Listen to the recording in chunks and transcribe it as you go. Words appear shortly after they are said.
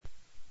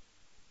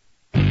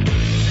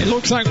It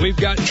looks like we've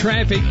got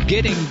traffic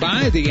getting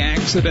by the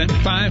accident,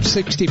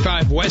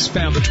 565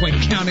 westbound between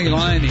County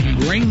Line and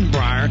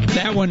Greenbrier.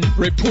 That one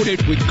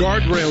reported with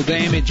guardrail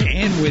damage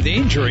and with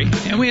injury.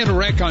 And we had a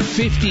wreck on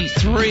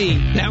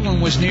 53. That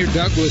one was near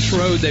Douglas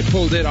Road. They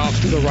pulled it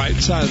off to the right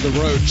side of the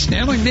road.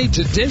 Snelling needs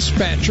a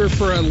dispatcher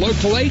for a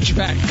local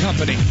HVAC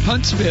company.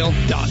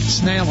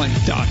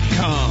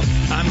 Huntsville.snelling.com.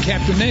 I'm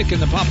Captain Nick in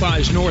the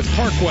Popeyes North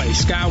Parkway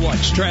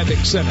Skywatch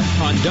Traffic Center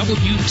on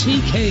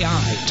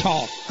WTKI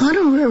Talk.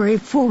 Honorary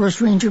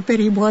Forest Ranger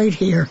Betty White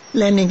here,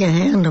 lending a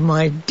hand to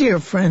my dear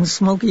friend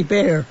Smokey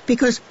Bear,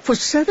 because for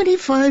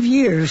 75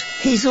 years,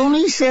 he's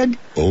only said,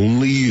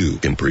 only you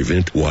can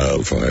prevent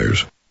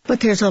wildfires. But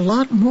there's a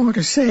lot more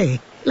to say.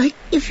 Like,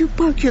 if you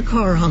park your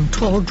car on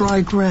tall, dry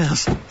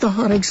grass, the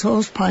hot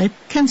exhaust pipe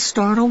can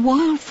start a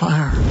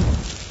wildfire.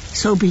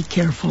 So be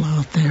careful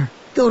out there.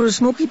 Go to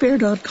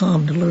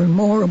SmokeyBear.com to learn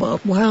more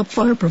about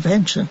wildfire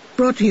prevention.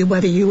 Brought to you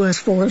by the U.S.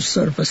 Forest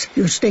Service,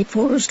 your state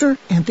forester,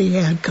 and the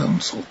Ad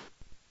Council.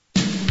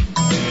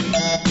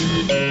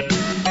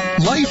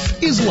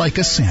 Life is like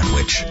a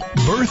sandwich.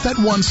 Birth at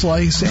one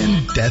slice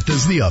and death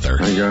is the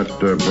other. I got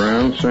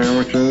brown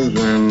sandwiches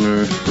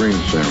and green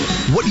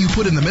sandwiches. What you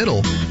put in the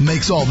middle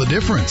makes all the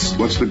difference.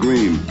 What's the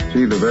green?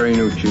 See, the very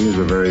new cheese,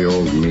 the very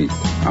old meat.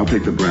 I'll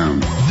take the brown.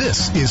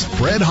 This is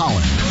Fred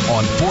Holland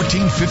on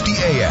 1450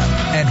 AM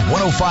and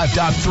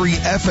 105.3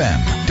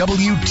 FM,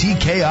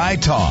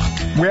 WTKI Talk.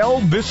 Well,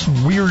 this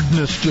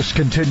weirdness just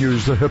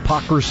continues, the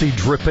hypocrisy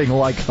dripping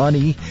like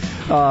honey.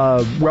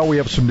 Well, we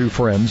have some new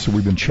friends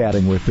we've been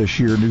chatting with this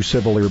year, New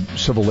Civil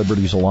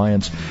Liberties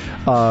Alliance.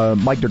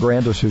 Mike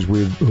DeGrandis,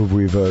 who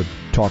we've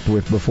talked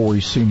with before,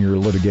 he's senior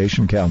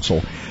litigation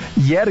counsel.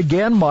 Yet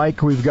again,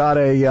 Mike, we've got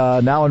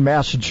now in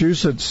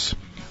Massachusetts,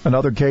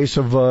 another case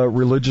of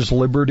religious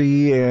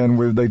liberty,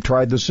 and they've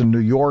tried this in New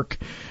York.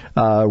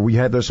 We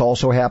had this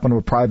also happen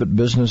with private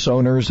business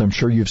owners. I'm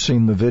sure you've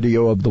seen the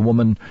video of the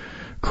woman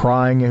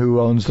crying who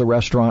owns the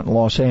restaurant in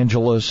Los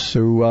Angeles,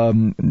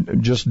 who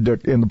just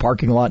in the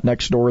parking lot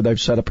next door, they've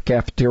set up a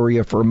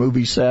cafeteria for a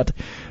movie set.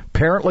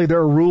 Apparently there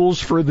are rules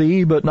for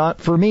thee, but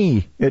not for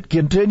me. It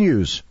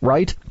continues,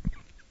 right?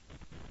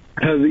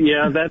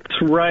 Yeah,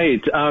 that's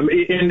right.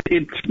 And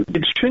it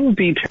shouldn't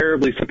be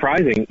terribly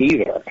surprising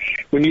either.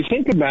 When you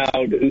think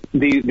about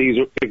these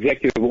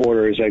executive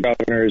orders that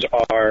governors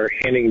are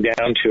handing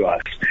down to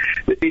us,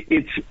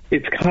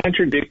 it's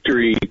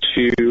contradictory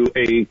to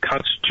a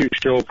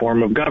constitutional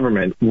form of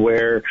government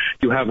where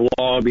you have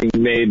law being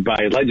made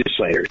by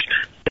legislators.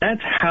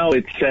 That's how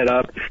it's set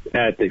up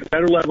at the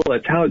federal level.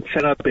 That's how it's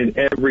set up in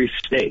every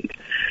state.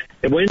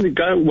 And when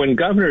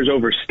governors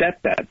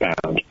overstep that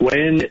bound,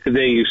 when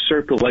they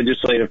usurp the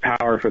legislative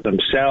power for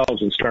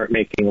themselves and start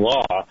making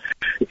law,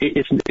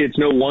 it's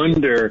no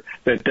wonder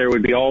that there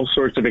would be all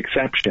sorts of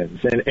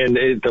exceptions. And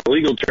the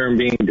legal term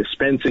being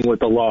dispensing with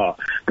the law,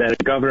 that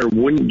a governor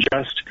wouldn't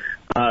just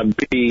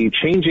be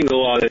changing the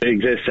law that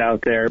exists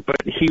out there,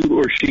 but he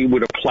or she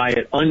would apply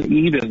it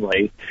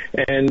unevenly.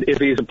 And if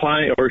he's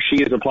applying or she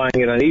is applying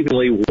it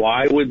unevenly,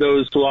 why would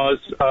those laws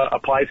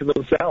apply to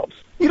themselves?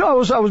 You know, I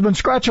was been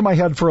scratching my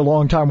head for a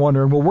long time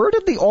wondering, well, where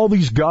did all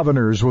these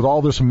governors with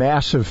all this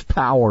massive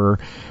power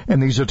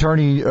and these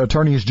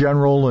attorneys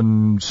general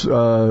and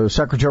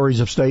secretaries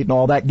of state and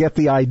all that get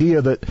the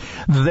idea that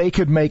they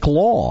could make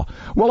law?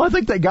 Well, I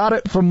think they got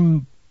it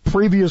from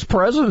previous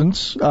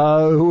presidents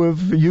who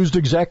have used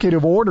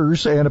executive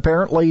orders, and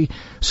apparently,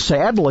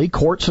 sadly,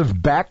 courts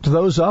have backed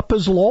those up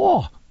as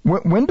law.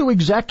 When do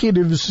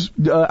executives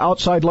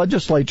outside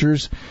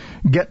legislatures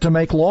get to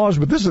make laws?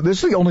 But this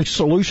is the only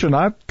solution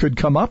I could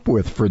come up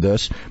with for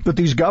this, that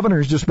these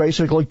governors just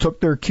basically took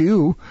their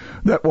cue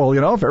that, well,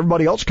 you know, if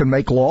everybody else can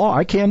make law,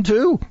 I can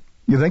too.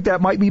 You think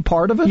that might be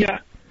part of it? Yeah.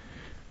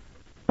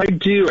 I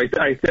do.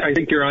 I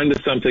think you're onto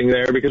something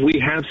there, because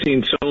we have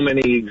seen so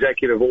many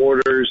executive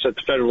orders at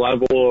the federal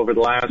level over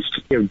the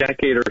last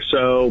decade or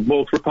so.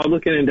 Both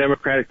Republican and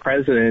Democratic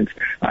presidents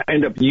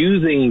end up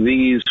using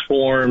these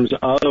forms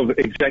of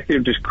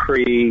executive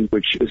decree,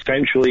 which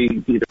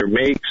essentially either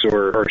makes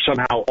or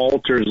somehow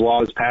alters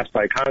laws passed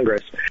by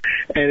Congress.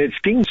 And it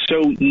seems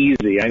so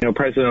easy. I know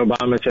President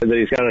Obama said that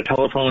he's got a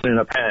telephone and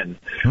a pen.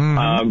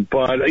 Mm-hmm.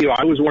 But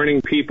I was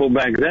warning people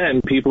back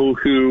then, people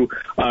who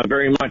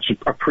very much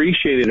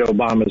appreciated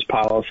Obama's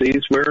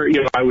policies, where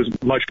I was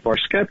much more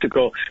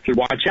skeptical, to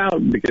watch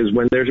out, because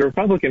when there's a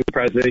Republican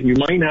president, you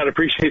might not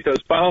appreciate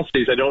those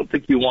policies. I don't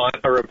think you want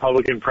a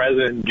Republican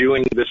president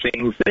doing the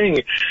same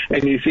thing.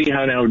 And you see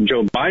how now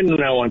Joe Biden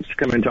now wants to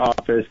come into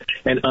office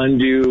and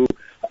undo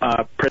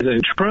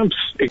President Trump's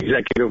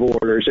executive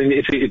orders, and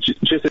it's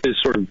just a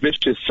sort of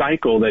vicious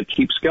cycle that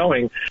keeps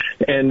going.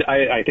 And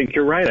I think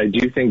you're right. I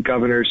do think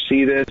governors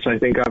see this. I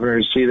think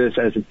governors see this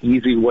as an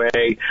easy way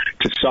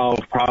to solve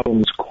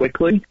problems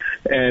quickly.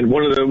 And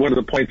one of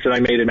the points that I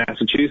made in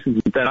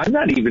Massachusetts is that I'm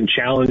not even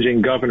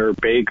challenging Governor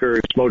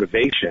Baker's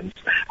motivations.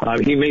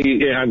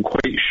 I'm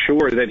quite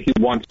sure that he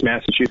wants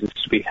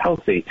Massachusetts to be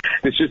healthy.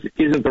 This just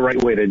isn't the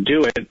right way to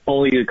do it.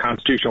 Only the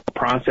constitutional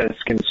process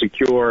can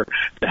secure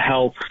the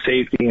health,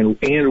 safety, spending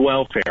and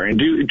welfare, and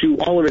do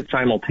all of it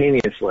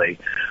simultaneously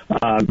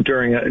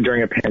during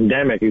a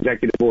pandemic.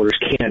 Executive orders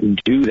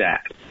can't do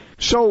that.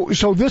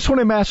 So this one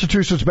in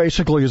Massachusetts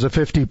basically is a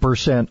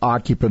 50%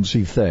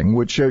 occupancy thing,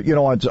 which,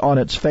 on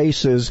its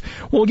face is,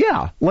 well,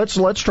 yeah, let's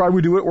try.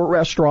 We do it with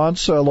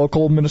restaurants.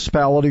 Local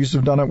municipalities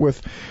have done it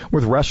with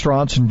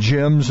restaurants and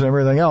gyms and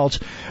everything else.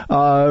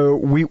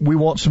 We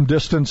want some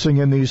distancing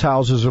in these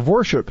houses of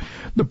worship.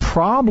 The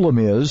problem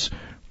is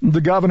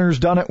the governor's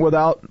done it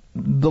without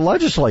the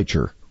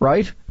legislature,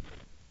 right?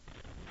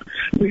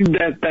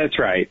 That's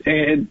right.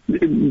 And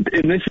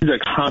this is a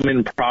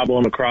common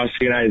problem across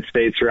the United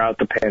States throughout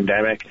the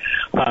pandemic.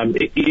 And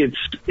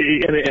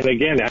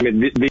again, I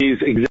mean, these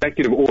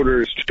executive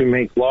orders to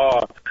make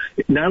law,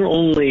 not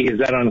only is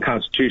that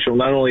unconstitutional,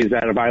 not only is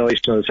that a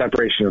violation of the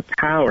separation of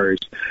powers,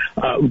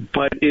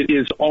 but it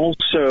is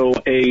also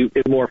a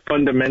more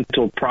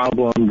fundamental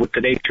problem with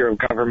the nature of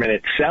government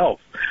itself.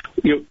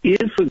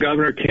 If the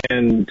governor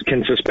can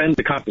suspend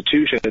the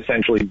Constitution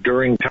essentially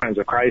during times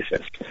of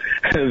crisis,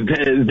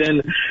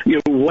 then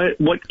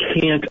what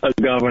can't a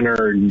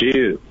governor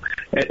do?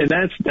 And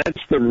that's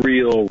the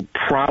real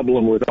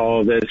problem with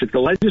all of this. If the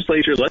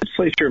legislature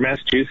of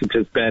Massachusetts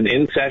has been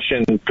in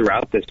session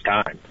throughout this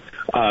time.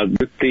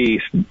 The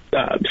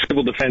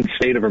civil defense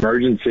state of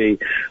emergency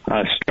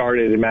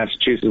started in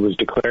Massachusetts, was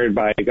declared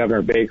by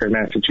Governor Baker in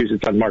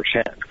Massachusetts on March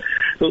 10th.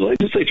 The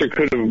legislature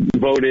could have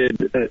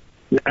voted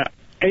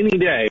any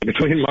day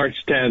between March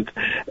 10th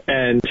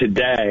and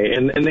today,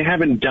 and they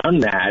haven't done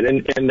that.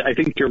 And I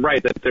think you're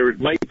right that there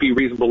might be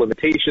reasonable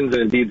limitations,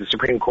 and indeed the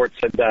Supreme Court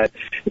said that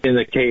in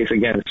the case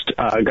against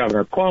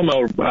Governor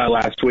Cuomo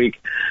last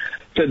week.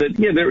 So that,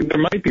 there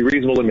might be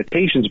reasonable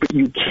limitations, but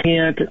you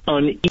can't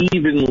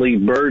unevenly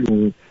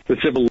burden the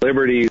civil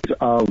liberties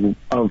of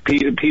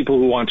people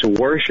who want to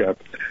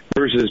worship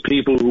versus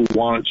people who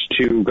want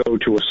to go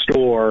to a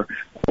store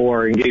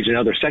or engage in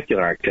other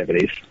secular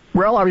activities.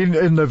 Well, I mean,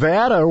 in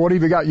Nevada, what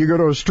have you got? You go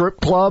to a strip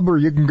club or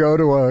you can go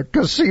to a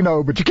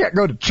casino, but you can't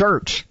go to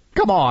church.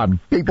 Come on,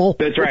 people.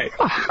 That's right.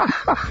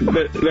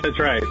 That's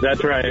right.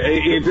 That's right.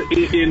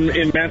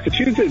 In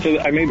Massachusetts,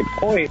 I made the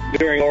point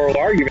during oral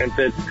argument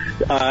that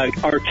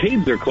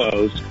arcades are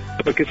closed,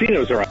 but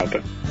casinos are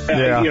open.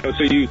 Yeah.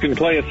 So you can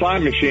play a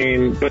slot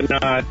machine, but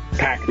not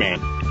Pac-Man.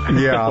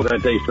 Yeah.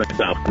 That basic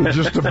stuff.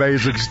 Just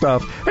amazing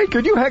stuff. Hey,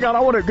 could you hang on? I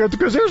want to go,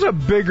 because there's a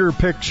bigger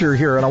picture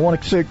here, and I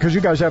want to say, because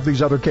you guys have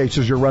these other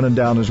cases you're running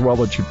down as well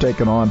that you've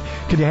taken on.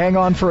 Can you hang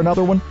on for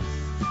another one?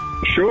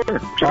 Sure.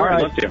 All right.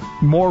 I'd love to.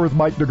 More with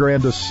Mike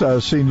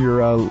DeGrandis,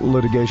 Senior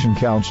Litigation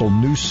Counsel,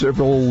 New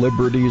Civil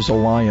Liberties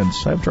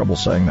Alliance. I have trouble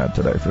saying that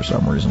today for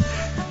some reason.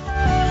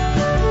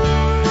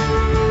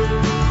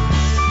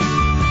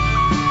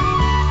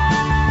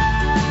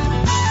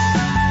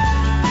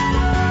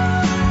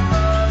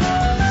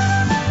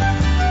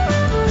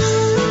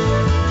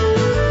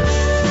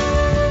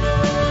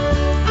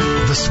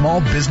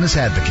 Small Business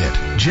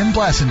Advocate, Jim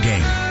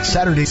Blasingame,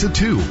 Saturdays at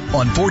 2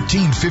 on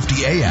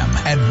 1450 AM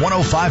and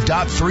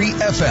 105.3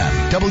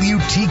 FM,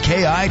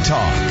 WTKI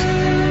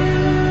Talk.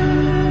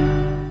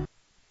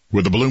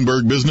 With the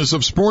Bloomberg Business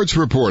of Sports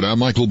Report, I'm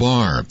Michael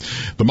Barr.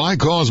 The My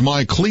Cause,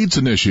 My Cleats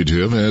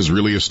initiative has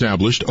really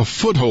established a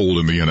foothold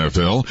in the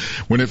NFL.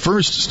 When it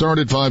first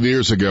started 5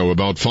 years ago,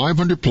 about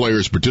 500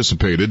 players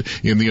participated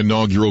in the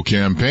inaugural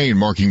campaign,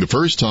 marking the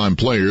first time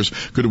players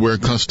could wear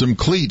custom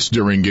cleats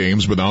during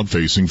games without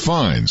facing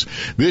fines.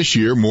 This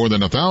year, more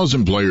than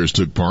 1,000 players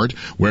took part,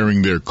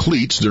 wearing their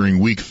cleats during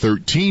Week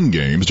 13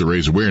 games to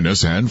raise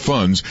awareness and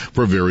funds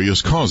for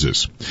various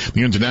causes.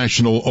 The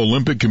International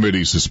Olympic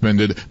Committee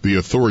suspended the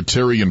authoritarian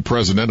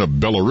president of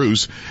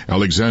Belarus,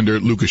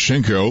 Alexander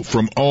Lukashenko,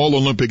 from all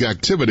Olympic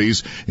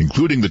activities,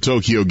 including the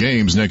Tokyo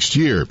Games next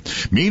year.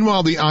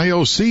 Meanwhile, the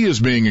IOC is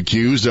being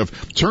accused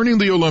of turning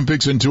the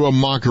Olympics into a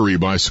mockery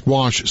by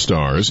squash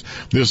stars.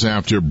 This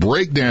after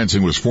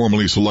breakdancing was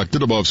formally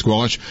selected above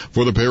squash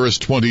for the Paris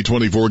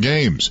 2024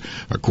 Games.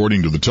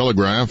 According to The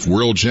Telegraph,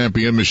 world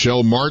champion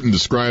Michelle Martin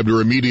described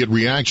her immediate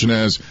reaction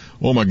as,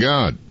 "Oh my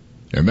God."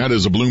 And that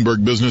is a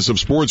Bloomberg Business of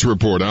Sports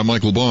Report. I'm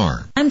Michael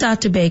Barr. I'm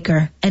Dr.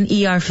 Baker, an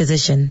ER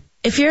physician.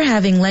 If you're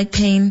having leg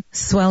pain,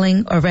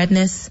 swelling, or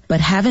redness, but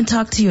haven't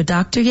talked to your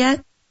doctor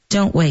yet,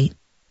 don't wait.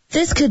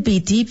 This could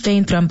be deep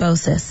vein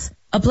thrombosis,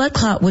 a blood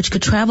clot which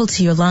could travel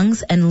to your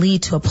lungs and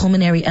lead to a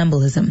pulmonary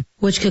embolism,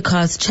 which could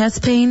cause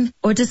chest pain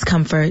or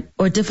discomfort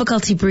or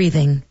difficulty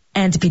breathing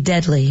and be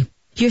deadly.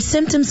 Your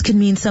symptoms could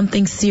mean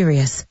something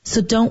serious, so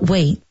don't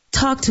wait.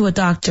 Talk to a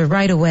doctor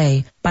right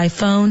away, by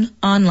phone,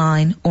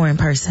 online, or in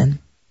person.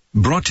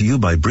 Brought to you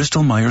by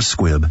Bristol Myers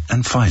Squibb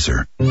and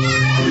Pfizer.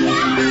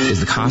 Is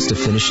the cost of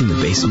finishing the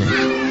basement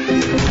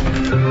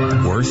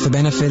worth the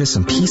benefit of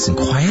some peace and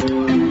quiet?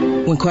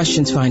 When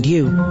questions find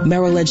you,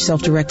 Merrill Edge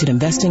Self-Directed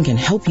Investing can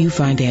help you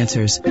find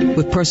answers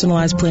with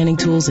personalized planning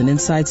tools and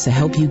insights to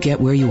help you get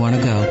where you want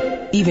to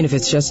go. even if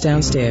it's just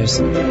downstairs.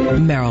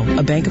 Merrill,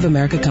 a Bank of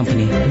America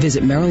company.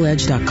 Visit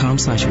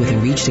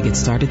merrilledge.com/withinreach to get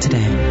started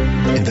today.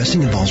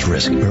 Investing involves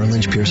risk. Merrill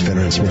Lynch, Pierce,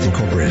 Fenner & Smith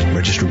Incorporated.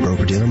 Registered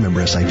broker-dealer,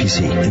 member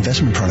SIPC.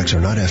 Investment products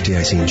are not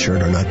FDIC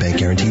insured, are not bank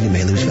guaranteed, and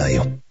may lose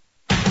value.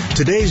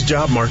 Today's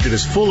job market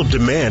is full of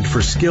demand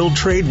for skilled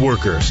trade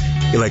workers.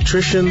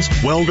 Electricians,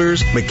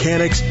 welders,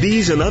 mechanics,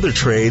 these and other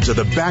trades are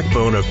the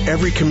backbone of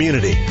every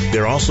community.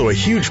 They're also a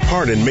huge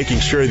part in making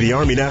sure the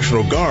Army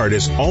National Guard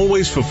is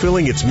always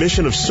fulfilling its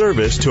mission of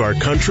service to our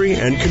country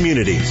and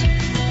communities.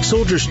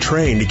 Soldiers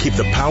train to keep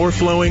the power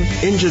flowing,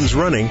 engines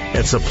running,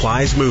 and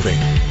supplies moving.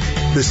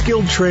 The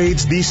skilled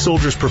trades these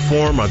soldiers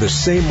perform are the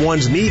same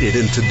ones needed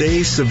in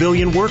today's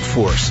civilian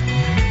workforce.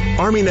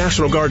 Army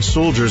National Guard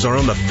soldiers are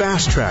on the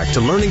fast track to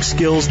learning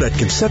skills that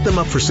can set them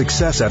up for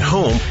success at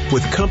home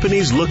with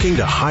companies looking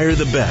to hire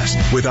the best.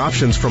 With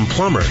options from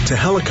plumber to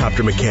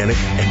helicopter mechanic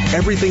and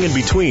everything in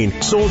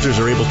between, soldiers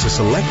are able to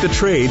select the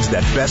trades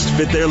that best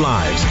fit their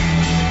lives.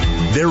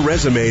 Their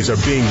resumes are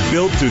being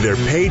built through their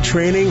paid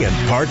training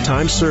and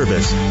part-time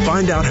service.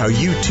 Find out how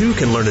you too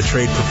can learn a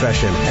trade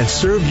profession and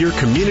serve your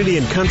community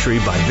and country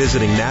by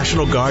visiting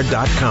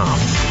NationalGuard.com.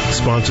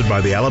 Sponsored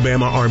by the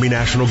Alabama Army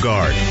National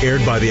Guard.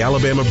 Aired by the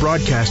Alabama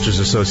Broadcasters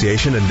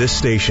Association and this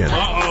station.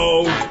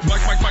 Uh-oh.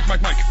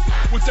 Mike.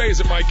 What day is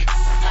it, Mike?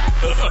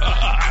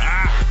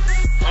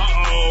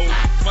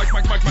 Uh-oh. Mike.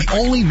 The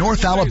only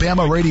North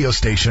Alabama radio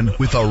station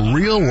with a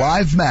real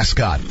live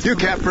mascot. You a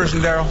cat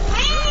person, Daryl?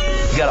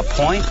 You got a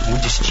point? We're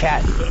just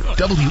chatting.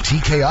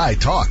 WTKI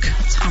Talk.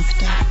 It's hump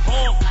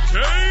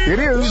day. It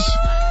is.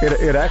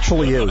 It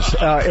actually is.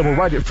 And we're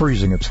right at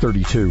freezing. It's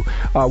 32.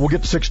 We'll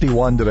get to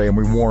 61 today, and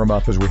we warm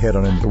up as we head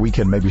on into the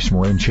weekend. Maybe some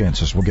rain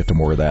chances. We'll get to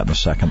more of that in a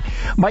second.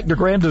 Mike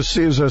DeGrandis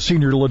is a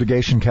senior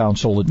litigation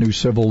counsel at New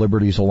Civil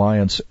Liberties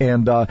Alliance.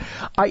 And,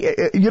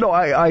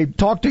 I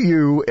talk to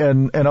you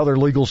and other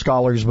legal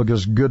scholars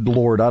because, good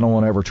Lord, I don't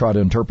want to ever try to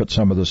interpret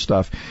some of this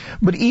stuff.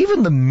 But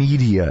even the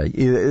media,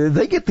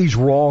 they get these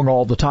wrong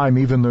all the time,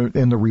 even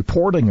in the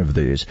reporting of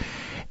these.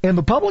 And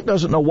the public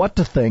doesn't know what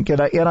to think. And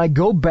I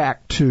go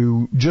back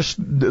to just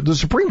the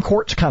Supreme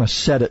Court's kind of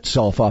set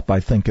itself up,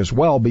 I think, as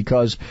well,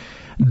 because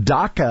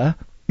DACA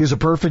is a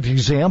perfect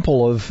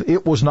example of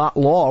it was not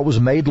law. It was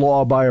made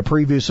law by a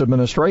previous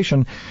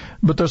administration.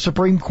 But the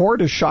Supreme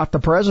Court has shot the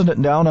president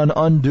down on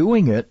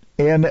undoing it.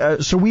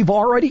 And so we've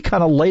already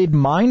kind of laid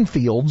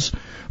minefields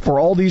for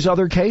all these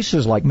other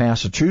cases like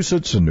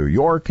Massachusetts and New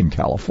York and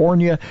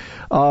California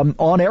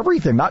on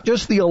everything, not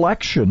just the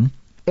election,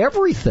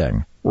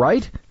 everything,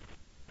 right?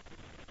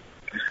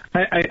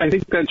 I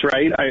think that's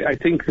right. I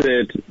think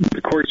that the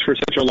courts for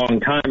such a long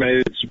time,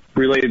 and it's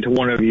related to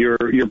one of your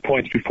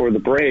points before the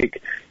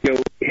break,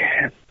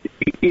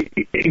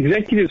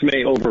 executives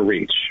may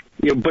overreach,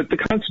 but the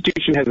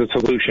Constitution has a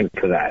solution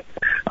for that.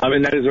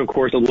 And that is, of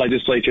course, a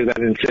legislature that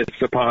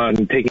insists upon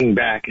taking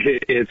back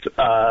its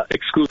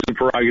exclusive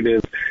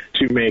prerogative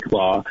to make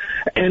law.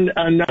 And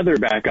another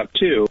backup,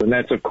 too, and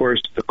that's, of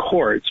course, the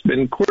courts.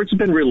 And courts have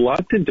been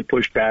reluctant to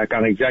push back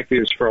on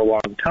executives for a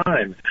long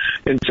time.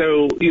 And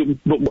so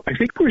but I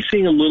think we're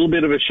seeing a little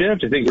bit of a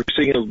shift. I think we're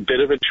seeing a bit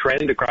of a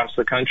trend across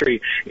the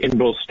country in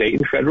both state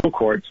and federal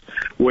courts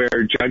where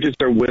judges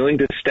are willing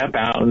to step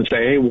out and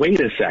say, hey, wait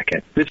a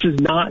second. This is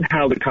not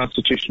how the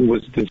Constitution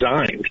was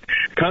designed.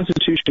 The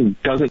Constitution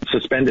doesn't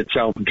suspend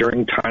itself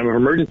during time of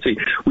emergency.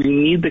 We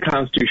need the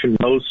Constitution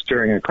most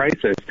during a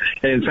crisis.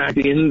 And in fact,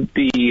 in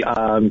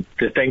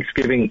the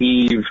Thanksgiving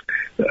Eve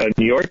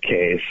New York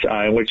case,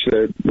 in which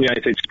the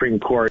United States Supreme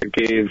Court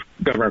gave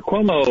Governor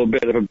Cuomo a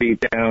bit of a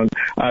beatdown,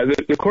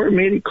 the court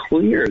made it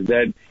clear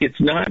that it's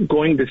not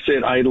going to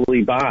sit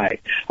idly by.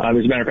 As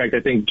a matter of fact, I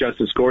think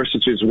Justice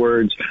Gorsuch's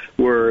words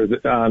were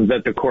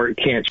that the court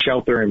can't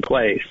shelter in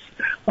place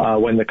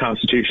when the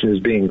Constitution is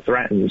being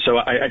threatened. So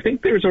I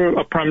think there's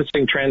a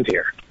promising trend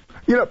here.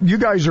 You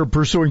guys are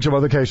pursuing some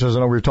other cases. I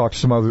know we've talked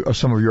to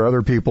some of your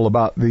other people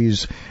about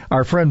these.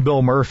 Our friend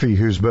Bill Murphy,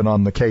 who's been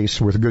on the case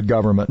with Good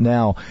Government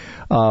Now,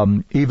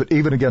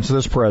 even against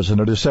this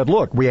president, has said,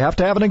 look, we have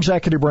to have an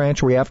executive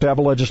branch, we have to have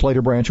a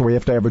legislative branch, and we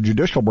have to have a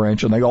judicial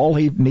branch, and they all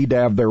need to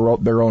have their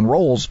own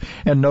roles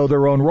and know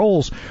their own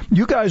roles.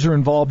 You guys are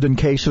involved in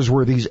cases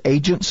where these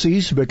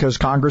agencies, because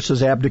Congress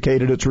has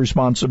abdicated its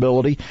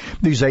responsibility,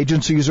 these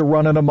agencies are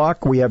running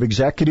amok. We have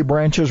executive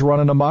branches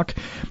running amok,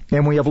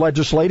 and we have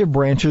legislative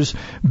branches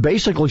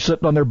basically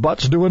sitting on their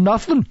butts doing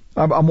nothing.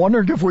 I'm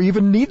wondering if we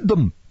even need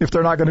them if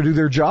they're not going to do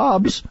their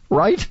jobs,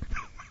 right?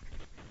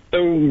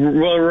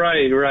 Well,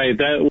 right.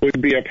 That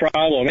would be a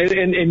problem,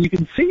 and you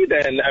can see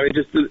then. I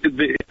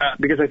mean,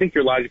 because I think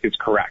your logic is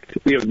correct.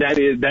 That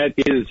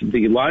is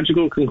the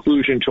logical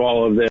conclusion to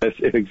all of this.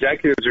 If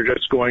executives are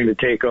just going to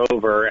take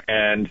over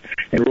and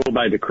rule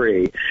by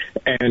decree,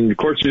 and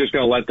courts are just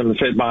going to let them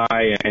sit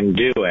by and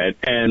do it,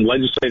 and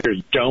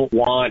legislators don't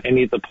want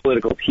any of the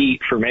political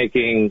heat for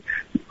making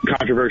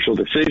controversial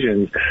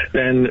decisions,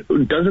 then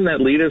doesn't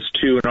that lead us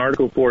to an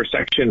Article 4,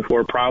 Section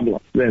 4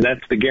 problem? And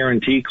that's the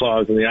guarantee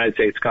clause in the United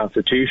States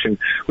Constitution,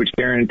 which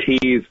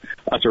guarantees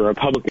us a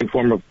Republican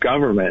form of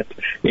government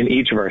in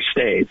each of our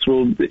states.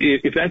 Well,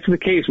 if that's the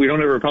case, we don't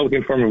have a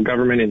Republican form of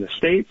government in the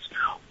states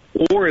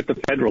or at the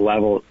federal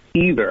level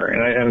either,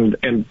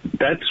 and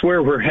that's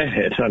where we're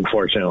headed,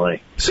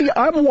 unfortunately. See,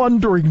 I'm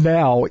wondering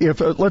now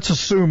if let's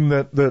assume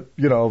that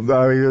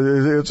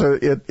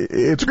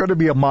it's going to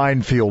be a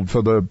minefield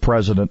for the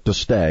president to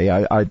stay.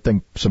 I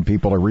think some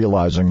people are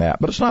realizing that,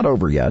 but it's not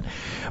over yet.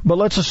 But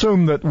let's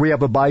assume that we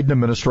have a Biden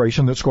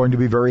administration that's going to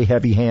be very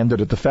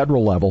heavy-handed at the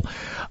federal level.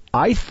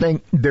 I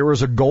think there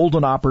is a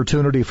golden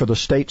opportunity for the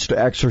states to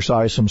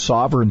exercise some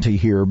sovereignty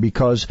here,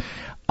 because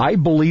I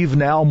believe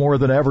now more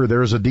than ever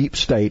there's a deep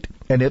state,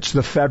 and it's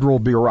the federal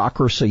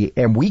bureaucracy,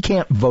 and we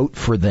can't vote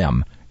for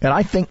them. And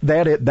I think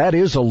that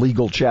is a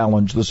legal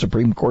challenge the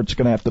Supreme Court's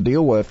going to have to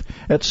deal with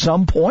at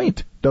some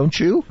point, don't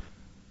you?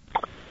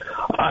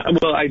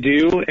 Well, I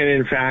do, and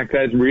in fact,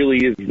 that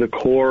really is the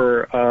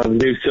core of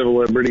New Civil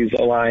Liberties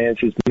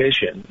Alliance's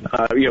mission.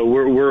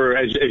 We're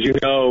as you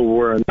know,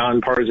 we're a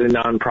nonpartisan,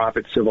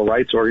 nonprofit civil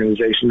rights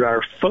organization. But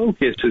our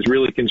focus is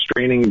really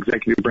constraining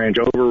executive branch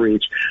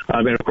overreach,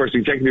 and of course, the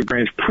executive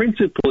branch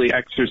principally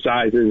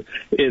exercises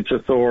its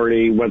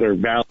authority, whether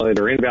valid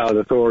or invalid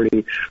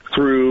authority,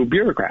 through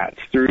bureaucrats,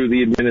 through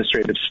the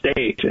administrative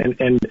state,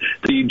 and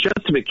the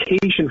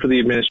justification for the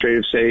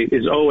administrative state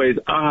is always,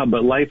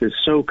 but life is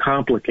so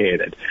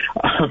complicated.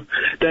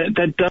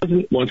 That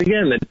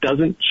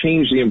doesn't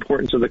change the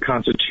importance of the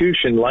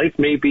Constitution. Life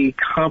may be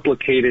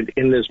complicated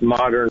in this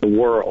modern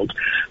world,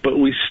 but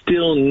we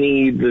still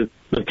need the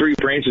three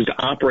branches to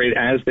operate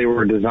as they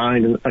were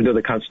designed under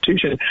the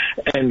Constitution,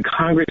 and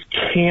Congress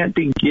can't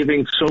be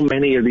giving so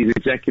many of these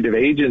executive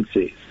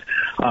agencies.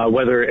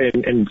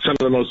 And some of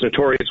the most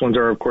notorious ones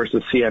are, of course,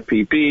 the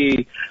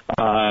CFPB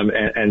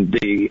and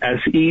the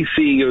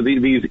SEC, or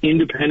these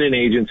independent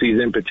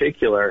agencies in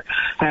particular,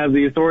 have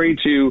the authority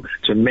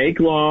to make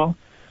law,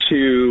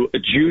 to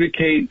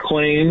adjudicate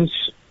claims,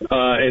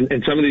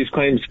 and some of these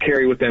claims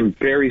carry with them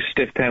very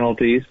stiff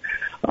penalties.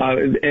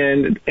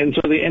 And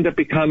so they end up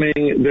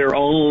becoming their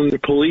own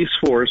police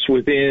force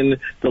within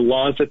the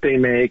laws that they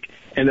make,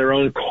 and their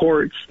own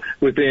courts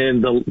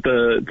within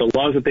the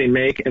laws that they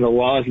make and the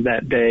laws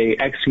that they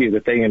execute,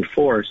 that they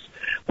enforce.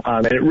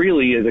 And it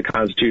really is a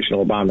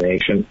constitutional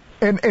abomination.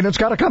 And it's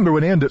got to come to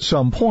an end at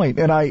some point.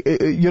 And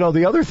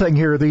the other thing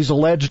here, these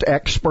alleged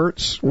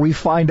experts, we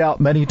find out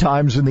many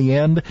times in the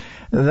end,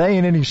 they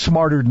ain't any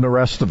smarter than the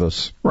rest of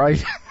us,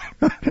 right?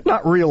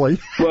 Not really.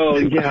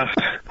 Well, yeah.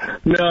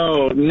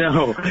 No.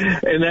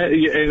 And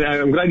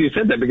I'm glad you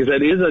said that, because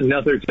that is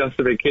another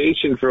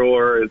justification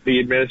for the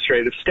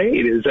administrative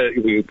state, is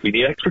that we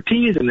need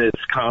expertise in this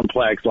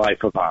complex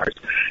life of ours.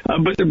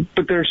 But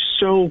there's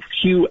so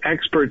few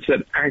experts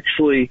that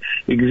actually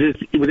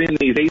exist within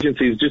these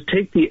agencies. Just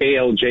take the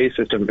ALJ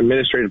system,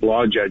 administrative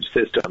law judge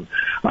system.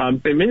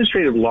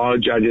 Administrative law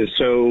judges,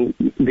 so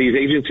these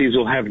agencies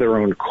will have their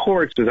own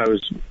courts, as I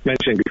was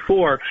mentioning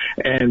before,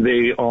 and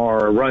they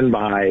are run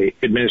by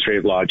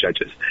administrative law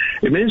judges.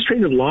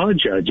 Administrative law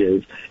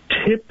judges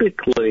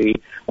typically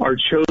are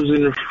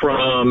chosen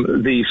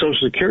from the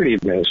Social Security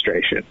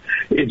Administration.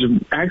 It's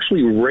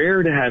actually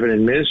rare to have an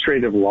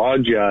administrative law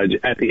judge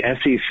at the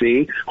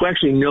SEC who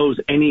actually knows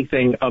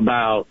anything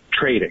about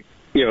trading.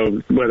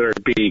 Whether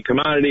it be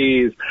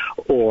commodities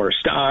or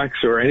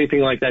stocks or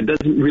anything like that,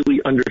 doesn't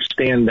really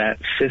understand that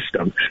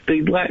system.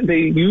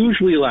 They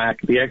usually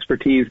lack the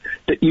expertise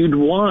that you'd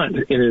want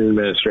in an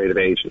administrative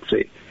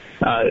agency.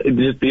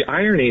 The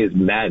irony is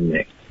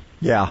maddening.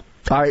 Yeah.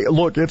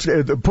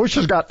 The push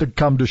has got to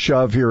come to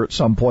shove here at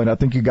some point. I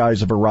think you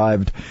guys have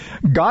arrived.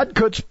 God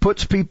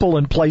puts people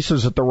in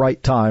places at the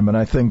right time, and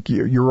I think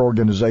your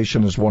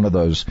organization is one of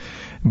those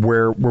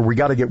where we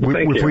got to get.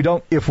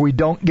 If we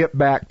don't get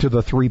back to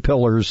the three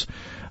pillars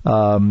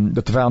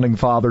that the founding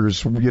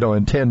fathers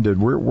intended,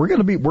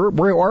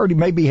 we're already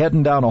maybe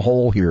heading down a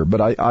hole here.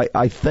 But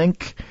I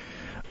think.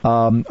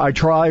 I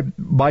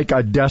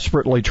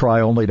desperately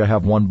try only to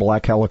have one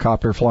black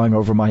helicopter flying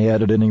over my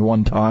head at any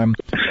one time,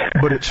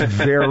 but it's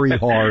very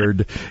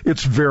hard.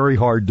 It's very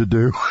hard to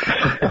do.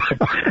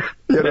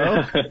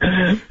 Yeah,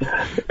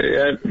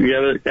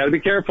 you gotta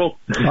be careful.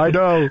 I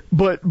know,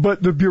 but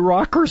the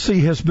bureaucracy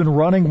has been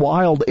running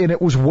wild, and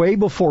it was way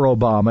before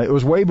Obama. It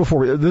was way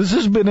before. This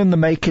has been in the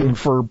making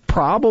for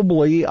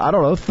probably,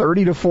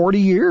 30 to 40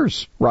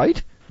 years,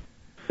 right?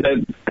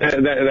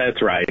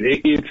 That's right.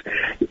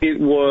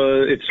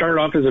 It started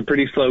off as a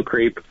pretty slow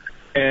creep,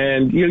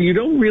 and you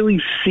don't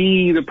really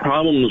see the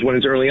problems when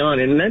it's early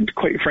on, and that,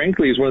 quite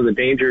frankly, is one of the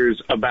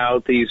dangers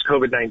about these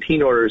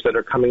COVID-19 orders that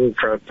are coming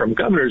from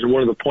governors. And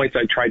one of the points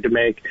I tried to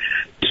make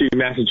to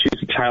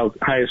Massachusetts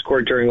highest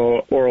court during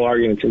oral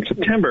arguments in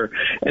September,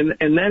 and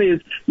that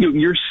is,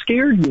 you're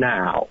scared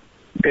now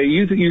Okay,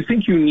 you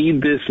think you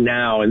need this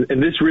now, and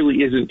this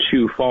really isn't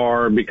too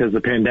far because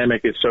the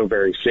pandemic is so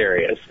very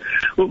serious.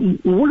 But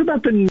what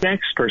about the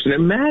next person?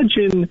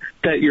 Imagine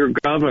that your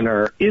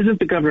governor isn't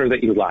the governor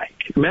that you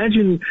like.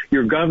 Imagine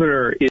your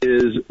governor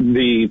is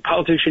the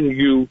politician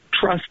you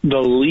trust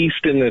the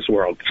least in this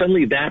world.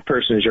 Suddenly that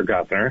person is your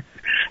governor,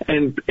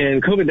 and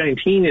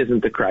COVID-19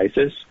 isn't the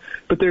crisis.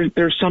 But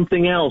there's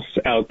something else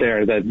out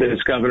there that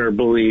this governor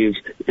believes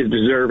is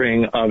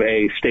deserving of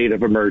a state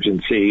of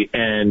emergency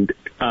and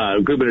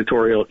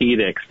gubernatorial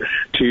edicts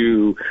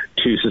to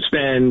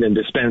suspend and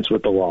dispense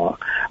with the law.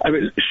 I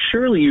mean,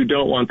 surely you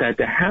don't want that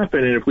to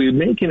happen. And if we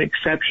make an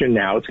exception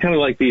now, it's kind of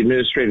like the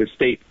administrative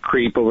state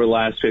creep over the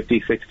last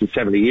 50, 60,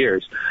 70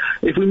 years.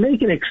 If we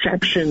make an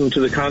exception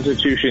to the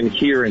Constitution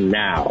here and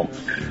now,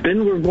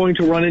 then we're going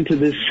to run into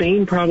this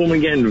same problem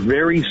again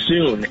very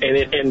soon.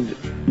 And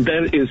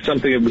that is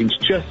something that we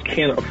just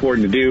can't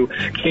afford to do.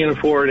 Can't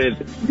afford it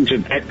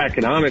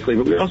economically,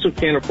 but we also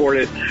can't afford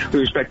it with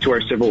respect to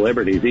our civil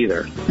liberties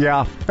either.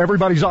 Yeah,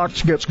 everybody's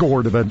ox gets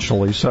gored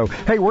eventually. So,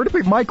 hey,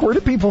 Mike, where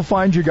do people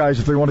find you guys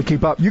if they want to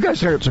keep up? You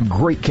guys have some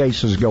great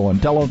cases going.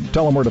 Tell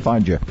them where to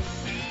find you.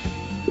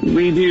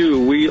 We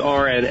do. We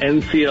are at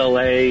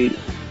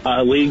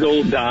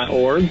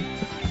nclalegal.org.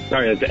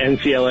 Sorry, that's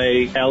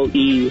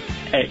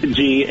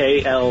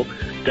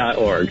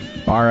nclalegal.org.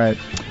 All right.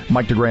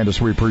 Mike DeGrandis,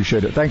 we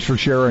appreciate it. Thanks for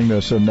sharing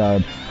this.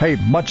 And, hey,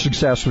 much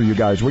success with you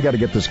guys. We got to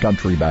get this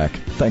country back.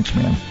 Thanks,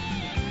 man.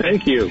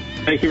 Thank you.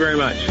 Thank you very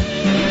much.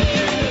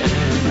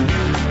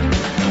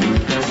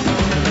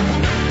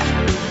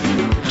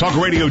 Talk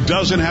radio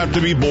doesn't have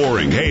to be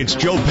boring. Hey, it's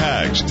Joe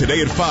Pags.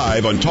 Today at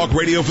 5 on Talk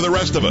Radio for the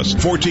rest of us.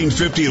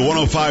 1450 and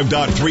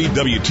 105.3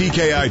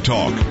 WTKI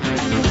Talk.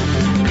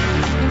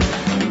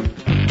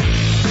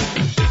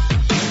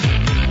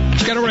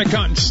 Got a wreck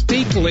on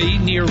Steepley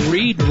near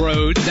Reed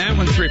Road. That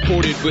one's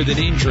reported with an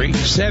injury.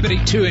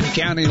 72 in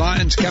County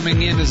Lines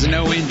coming in as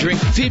no injury.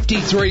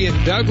 53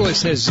 in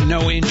Douglas has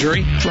no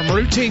injury. From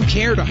routine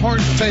care to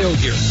heart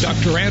failure,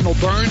 Dr. Randall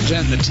Burns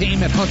and the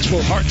team at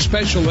Huntsville Heart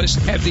Specialists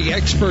have the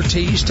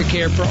expertise to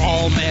care for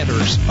all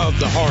matters of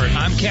the heart.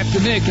 I'm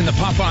Captain Nick in the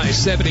Popeye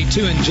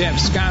 72 and Jeff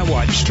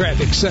Skywatch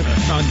Traffic Center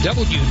on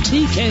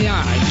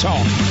WTKI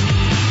Talk.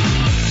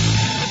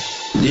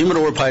 The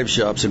Humidor Pipe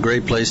Shop's a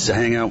great place to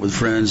hang out with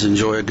friends,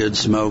 enjoy a good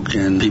smoke,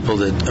 and people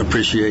that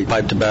appreciate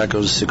pipe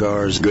tobaccos,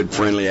 cigars. Good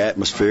friendly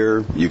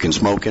atmosphere. You can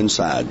smoke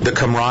inside. The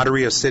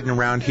camaraderie of sitting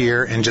around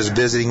here and just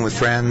visiting with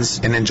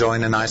friends and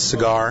enjoying a nice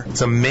cigar.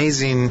 It's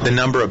amazing the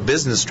number of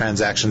business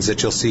transactions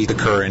that you'll see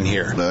occur in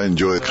here. I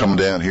enjoy coming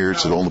down here.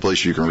 It's the only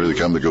place you can really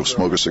come to go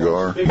smoke a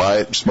cigar. Buy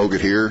it, smoke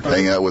it here,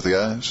 hang out with the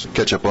guys,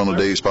 catch up on the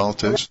day's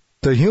politics.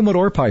 The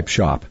Humidor Pipe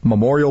Shop,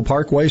 Memorial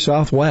Parkway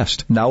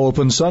Southwest, now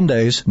open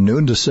Sundays,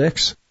 noon to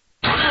 6.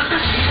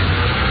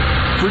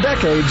 For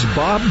decades,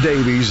 Bob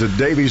Davies at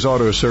Davies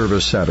Auto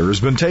Service Center has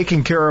been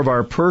taking care of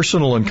our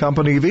personal and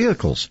company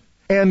vehicles.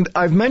 And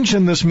I've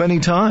mentioned this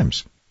many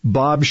times.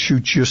 Bob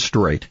shoots you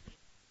straight.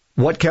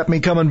 What kept me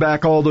coming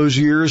back all those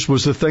years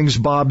was the things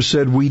Bob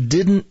said we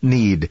didn't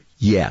need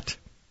yet.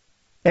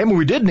 And when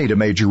we did need a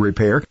major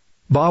repair,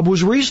 Bob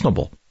was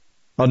reasonable.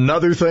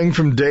 Another thing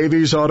from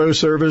Davies Auto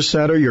Service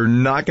Center you're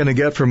not going to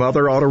get from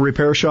other auto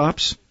repair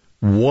shops?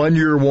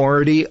 1-year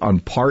warranty on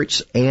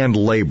parts and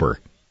labor.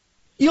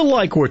 You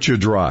like what you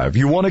drive.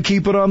 You want to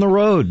keep it on the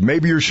road.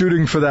 Maybe you're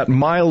shooting for that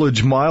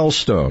mileage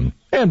milestone.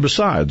 And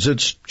besides,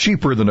 it's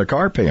cheaper than a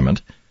car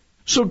payment.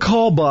 So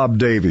call Bob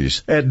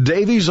Davies at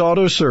Davies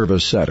Auto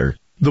Service Center.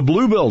 The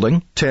Blue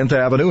Building, 10th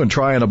Avenue and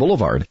Triana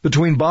Boulevard,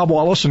 between Bob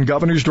Wallace and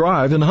Governor's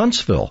Drive in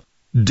Huntsville.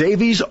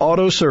 Davies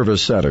Auto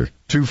Service Center,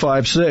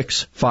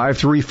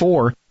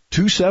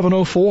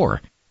 256-534-2704.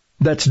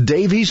 That's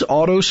Davies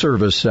Auto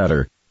Service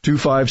Center,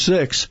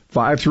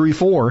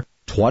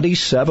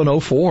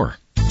 256-534-2704.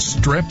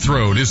 Strep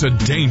throat is a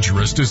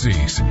dangerous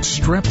disease.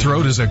 Strep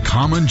throat is a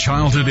common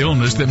childhood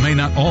illness that may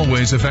not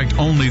always affect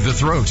only the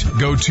throat.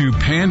 Go to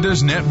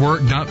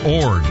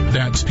pandasnetwork.org.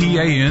 That's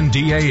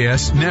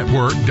PANDAS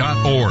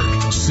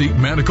network.org. Seek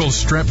medical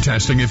strep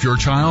testing if your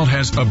child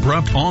has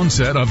abrupt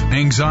onset of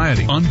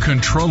anxiety,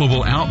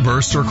 uncontrollable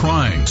outbursts or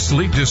crying,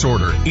 sleep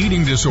disorder,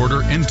 eating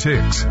disorder, and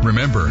tics.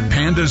 Remember,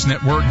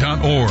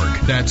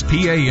 pandasnetwork.org. That's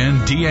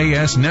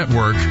PANDAS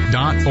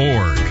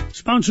network.org.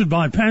 Sponsored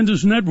by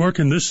Pandas Network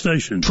and this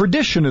station.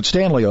 Tradition at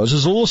Stanley's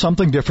is a little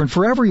something different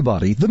for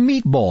everybody. The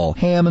meatball,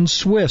 ham and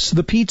Swiss,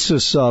 the pizza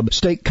sub,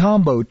 steak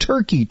combo,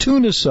 turkey,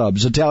 tuna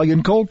subs,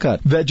 Italian cold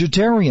cut,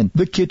 vegetarian,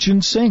 the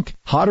kitchen sink.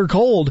 Hot or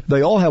cold,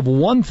 they all have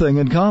one thing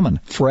in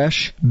common: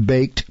 fresh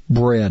baked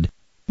bread.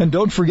 And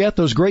don't forget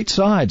those great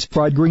sides: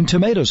 fried green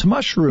tomatoes,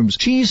 mushrooms,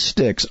 cheese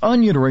sticks,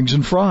 onion rings,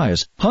 and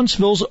fries.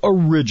 Huntsville's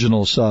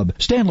original sub.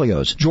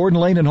 Stanley's, Jordan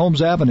Lane and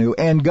Holmes Avenue,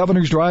 and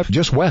Governor's Drive,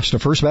 just west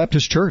of First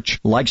Baptist Church.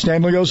 Like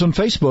Stanley's on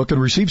Facebook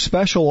and receive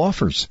special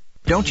offers.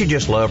 Don't you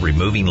just love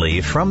removing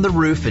leaves from the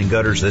roof and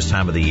gutters this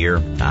time of the year?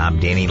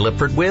 I'm Danny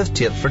Lippert with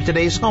Tips for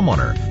Today's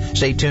Homeowner.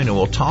 Stay tuned and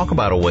we'll talk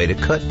about a way to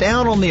cut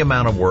down on the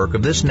amount of work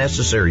of this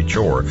necessary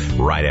chore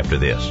right after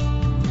this.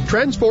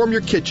 Transform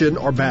your kitchen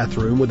or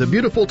bathroom with a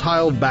beautiful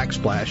tiled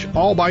backsplash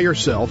all by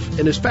yourself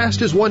in as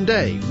fast as one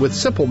day with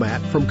Simple Mat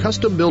from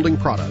Custom Building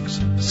Products.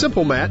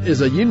 Simple Mat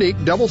is a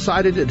unique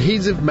double-sided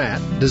adhesive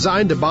mat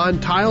designed to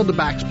bond tile to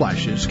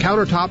backsplashes,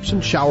 countertops,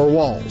 and shower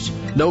walls.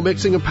 No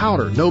mixing of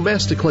powder, no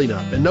mess to clean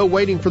up, and no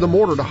waiting for the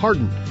mortar to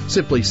harden.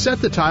 Simply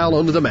set the tile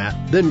onto the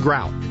mat, then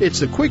grout. It's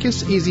the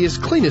quickest,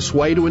 easiest, cleanest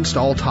way to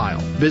install tile.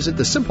 Visit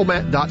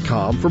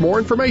thesimplemat.com for more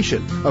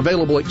information.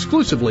 Available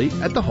exclusively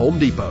at the Home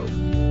Depot.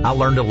 I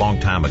learned a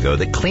long time ago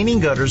that cleaning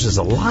gutters is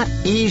a lot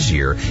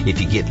easier if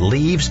you get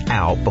leaves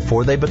out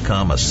before they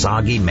become a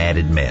soggy,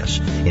 matted mess.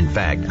 In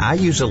fact, I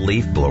use a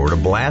leaf blower to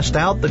blast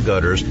out the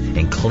gutters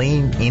and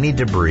clean any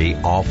debris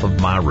off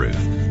of my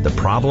roof. The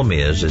problem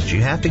is that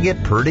you have to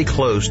get pretty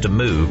close to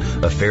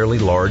move a fairly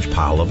large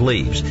pile of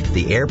leaves.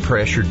 The air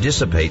pressure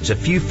dissipates a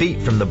few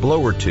feet from the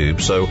blower tube,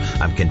 so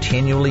I'm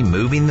continually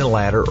moving the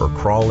ladder or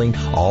crawling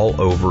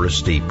all over a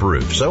steep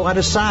roof. So I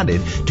decided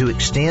to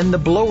extend the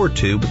blower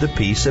tube with a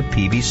piece of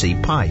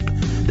PVC pipe.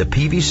 The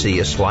PVC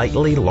is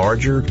slightly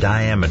larger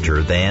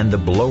diameter than the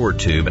blower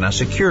tube, and I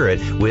secure it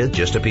with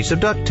just a piece of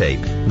duct tape.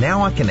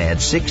 Now I can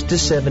add 6 to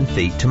 7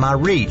 feet to my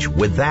reach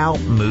without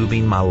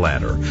moving my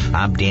ladder.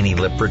 I'm Danny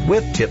Lippert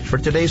with Tips for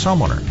Today's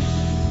Homeowner.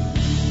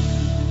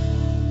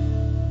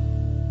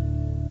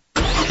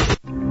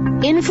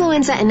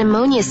 Influenza and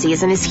pneumonia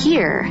season is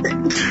here.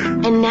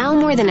 And now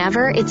more than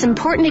ever, it's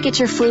important to get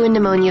your flu and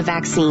pneumonia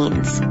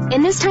vaccines.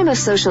 In this time of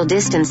social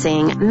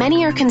distancing,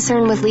 many are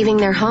concerned with leaving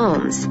their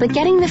homes, but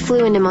getting the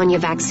flu and pneumonia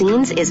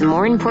vaccines is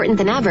more important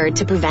than ever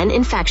to prevent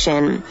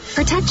infection.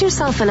 Protect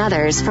yourself and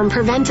others from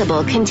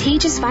preventable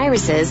contagious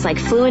viruses like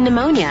flu and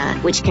pneumonia,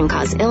 which can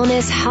cause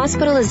illness,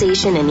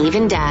 hospitalization, and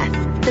even death.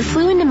 The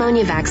flu and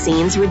pneumonia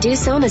vaccines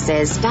reduce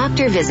illnesses,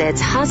 doctor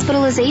visits,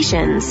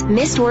 hospitalizations,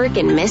 missed work,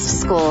 and missed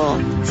school.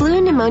 Flu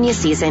and pneumonia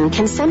season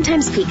can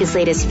sometimes peak as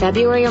late as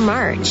February or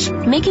March.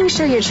 Making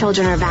sure your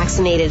children are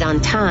vaccinated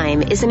on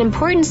time is an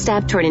important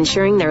step toward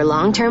ensuring their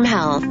long-term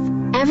health.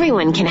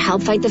 Everyone can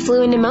help fight the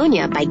flu and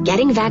pneumonia by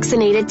getting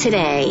vaccinated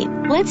today.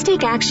 Let's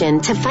take action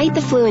to fight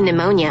the flu and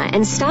pneumonia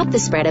and stop the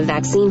spread of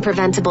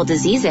vaccine-preventable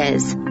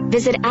diseases.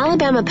 Visit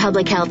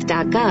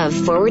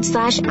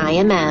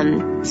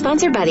alabamapublichealth.gov/IMM.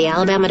 Sponsored by the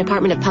Alabama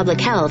Department of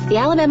Public Health, the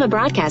Alabama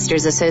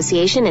Broadcasters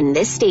Association, and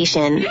this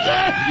station.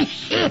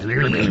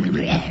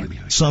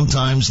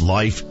 Sometimes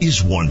life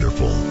is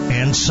wonderful,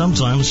 and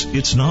sometimes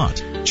it's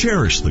not.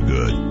 Cherish the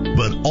good,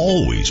 but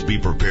always be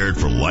prepared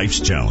for life's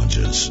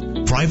challenges.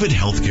 Private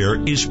health care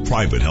is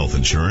private health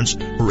insurance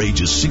for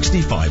ages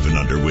 65 and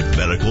under with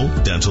medical,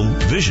 dental,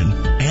 vision,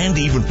 and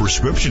even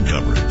prescription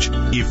coverage.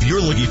 If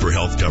you're looking for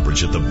health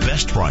coverage at the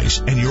best price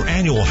and your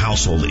annual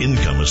household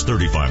income is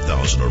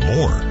 $35,000 or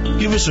more,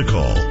 give us a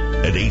call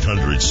at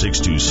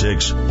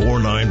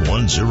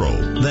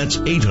 800-626-4910. That's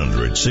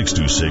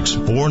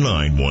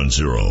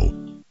 800-626-4910.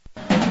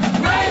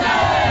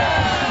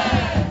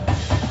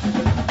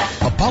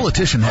 A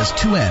politician has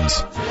two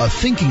ends, a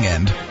thinking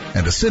end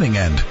and a sitting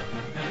end.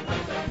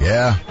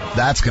 Yeah,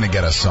 that's going to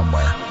get us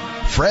somewhere.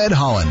 Fred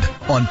Holland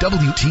on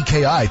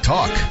WTKI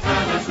Talk. Is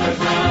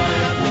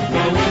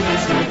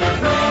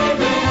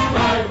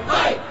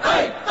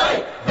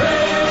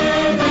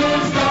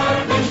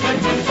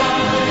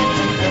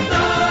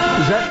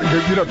that,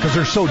 because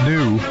they're so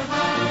new.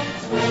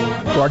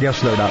 Well, I guess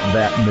they're not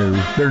that new.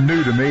 They're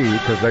new to me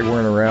because they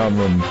weren't around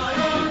when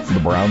the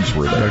Browns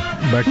were there.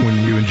 Back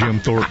when you and Jim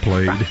Thorpe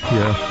played,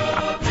 yeah.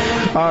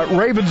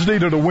 Ravens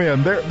needed a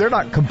win. They're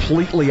not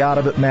completely out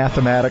of it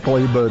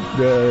mathematically, but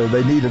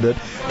they needed it.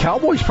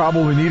 Cowboys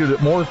probably needed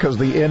it more because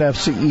the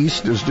NFC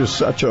East is just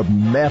such a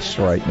mess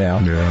right now.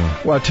 Yeah.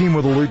 Well,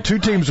 two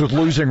teams with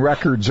losing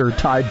records are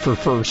tied for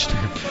first.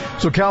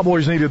 So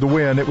Cowboys needed the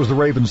win. It was the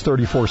Ravens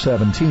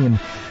 34-17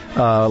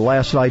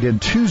 last night in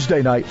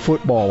Tuesday Night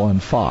Football on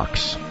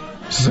Fox.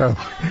 So,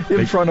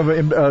 in front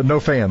of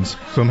no fans.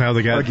 Somehow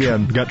they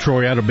got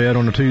Troy out of bed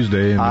on a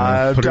Tuesday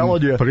and put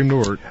him to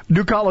work.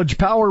 New college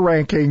power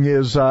ranking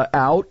is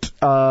out.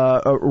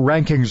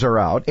 Rankings are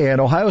out, and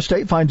Ohio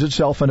State finds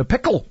itself in a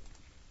pickle.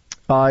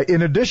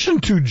 In addition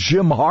to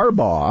Jim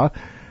Harbaugh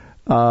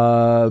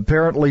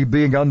apparently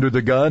being under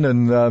the gun,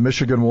 and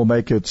Michigan will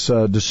make its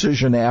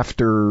decision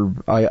after,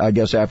 I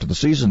guess, after the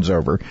season's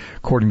over,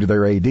 according to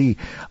their AD.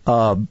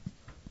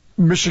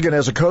 Michigan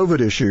has a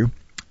COVID issue.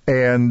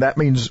 And that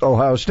means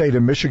Ohio State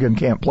and Michigan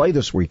can't play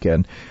this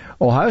weekend.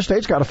 Ohio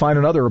State's got to find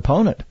another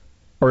opponent,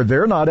 or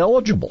they're not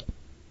eligible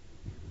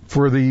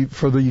for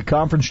the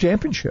conference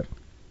championship.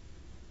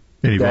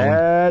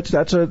 That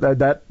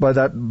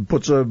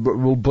puts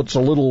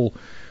a little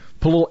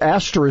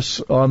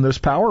asterisk on this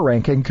power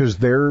ranking because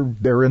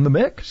they're in the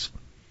mix.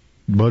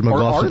 Bud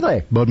McLaughlin, or are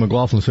they? Bud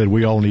McLaughlin said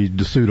we all need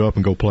to suit up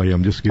and go play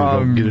them. Just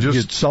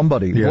get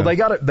somebody. Yeah. Well, they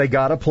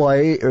got to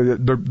play.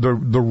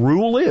 The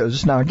rule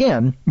is, now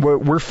again,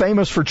 we're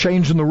famous for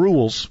changing the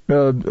rules.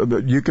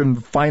 You can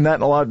find that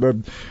in a lot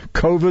of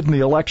COVID and the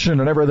election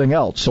and everything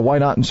else. So why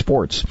not in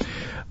sports?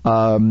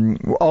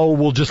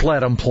 We'll just let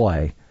them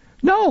play.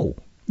 No,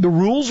 the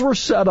rules were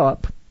set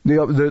up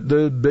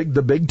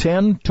The Big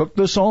Ten took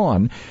this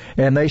on,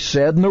 and they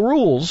said in the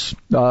rules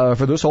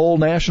for this whole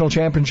national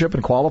championship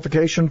and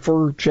qualification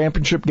for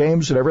championship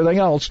games and everything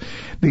else,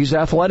 these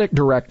athletic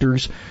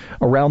directors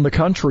around the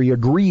country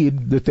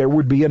agreed that there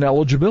would be an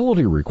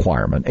eligibility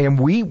requirement. And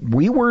we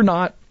were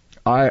not,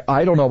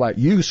 I don't know about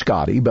you,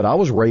 Scotty, but I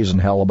was raising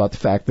hell about the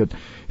fact that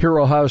here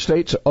Ohio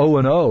State's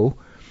 0-0,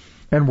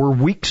 and we're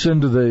weeks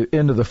into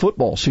the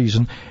football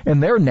season,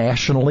 and they're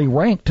nationally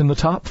ranked in the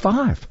top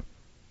 5.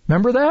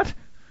 Remember that?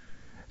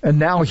 And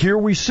now here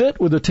we sit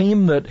with a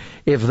team that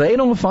if they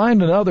don't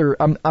find another,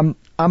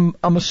 I'm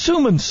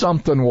assuming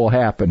something will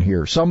happen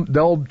here.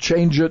 They'll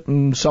change it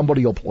and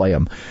somebody will play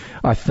them.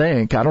 I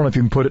think. I don't know if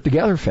you can put it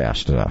together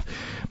fast enough.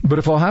 But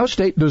if Ohio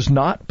State does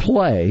not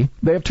play,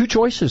 they have two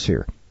choices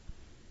here.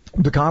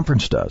 The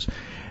conference does.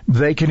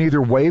 They can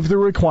either waive the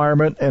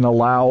requirement and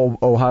allow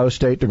Ohio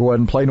State to go ahead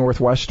and play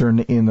Northwestern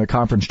in the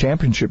conference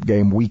championship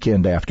game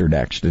weekend after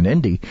next in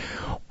Indy,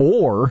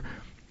 or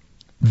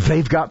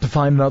they've got to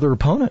find another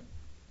opponent.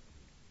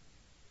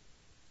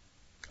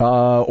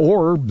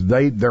 Or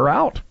they're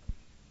out.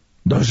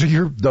 Those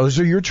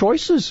are your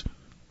choices.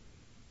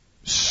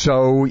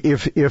 So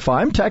if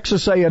I'm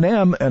Texas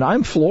A&M and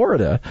I'm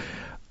Florida,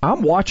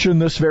 I'm watching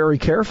this very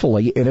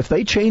carefully, and if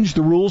they change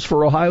the rules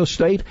for Ohio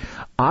State,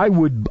 I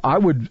would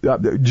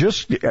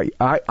just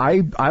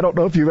I don't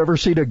know if you've ever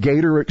seen a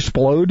gator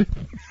explode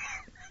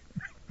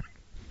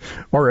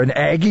or an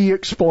Aggie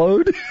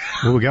explode.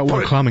 Well, we got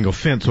one climbing a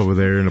fence over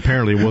there, and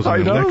apparently it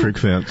wasn't an electric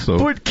fence. So.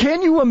 But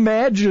can you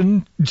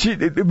imagine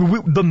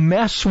the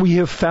mess we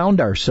have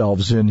found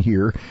ourselves in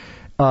here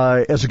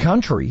as a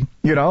country?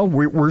 You know,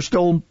 we're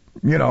still,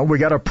 you know, we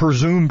got a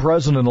presumed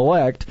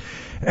president-elect,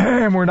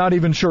 and we're not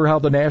even sure how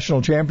the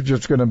national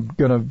championship's going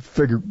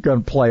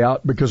to play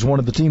out because one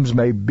of the teams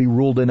may be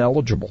ruled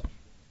ineligible.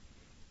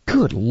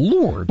 Good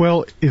Lord.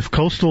 Well, if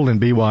Coastal and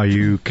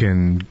BYU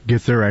can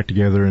get their act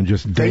together in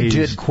just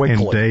days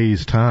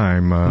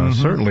time,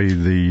 certainly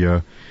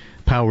the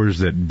powers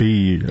that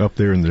be up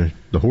there in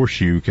the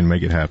horseshoe can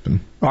make it happen.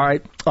 All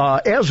right.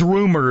 As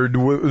rumored,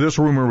 this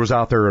rumor was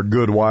out there a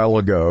good while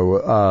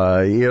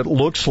ago. It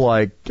looks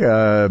like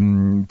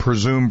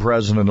presumed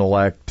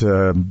President-elect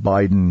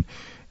Biden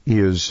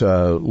is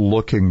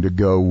looking to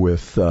go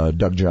with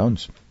Doug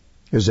Jones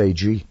as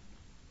AG.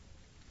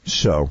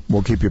 So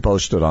we'll keep you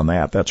posted on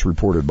that. That's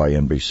reported by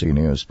NBC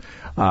News.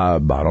 I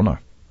don't know.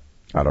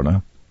 I don't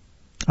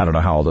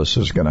know how this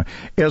is going to.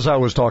 As I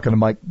was talking to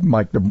Mike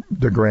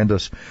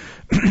DeGrandis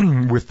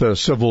with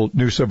the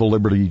New Civil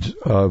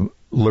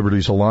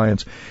Liberties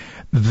Alliance,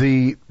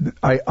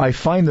 I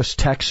find this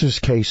Texas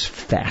case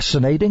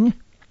fascinating.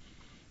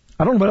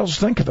 I don't know what else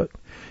to think of it.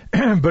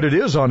 But it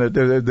is on it,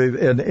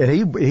 and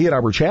he and I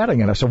were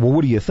chatting, and I said, well,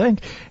 what do you think?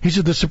 He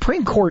said, the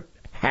Supreme Court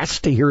has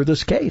to hear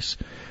this case.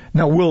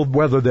 Now,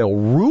 whether they'll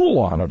rule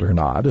on it or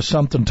not is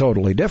something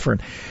totally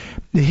different.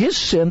 His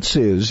sense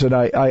is, and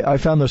I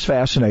found this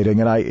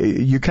fascinating,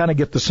 and you kind of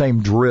get the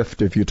same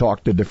drift if you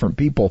talk to different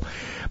people,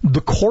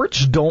 the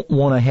courts don't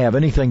want to have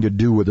anything to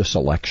do with this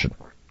election.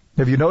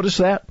 Have you noticed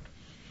that?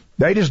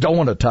 They just don't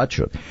want to touch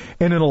it.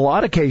 And in a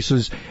lot of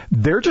cases,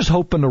 they're just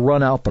hoping to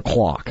run out the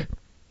clock.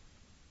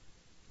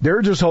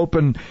 They're just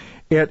hoping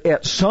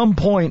at some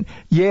point,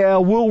 yeah,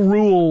 we'll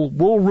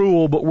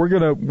rule, but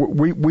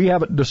we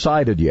haven't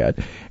decided yet.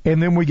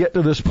 And then we get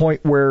to this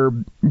point where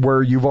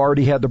you've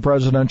already had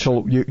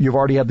you've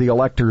already had the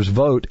electors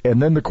vote,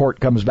 and then the court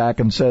comes back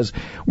and says,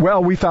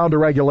 well, we found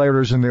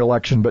irregularities in the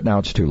election, but now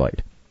it's too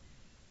late.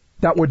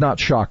 That would not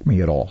shock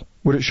me at all.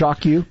 Would it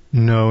shock you?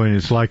 No, and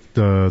it's like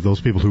those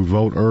people who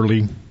vote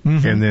early,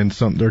 and then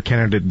their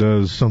candidate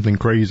does something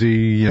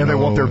crazy. They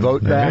want their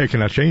vote back? Hey,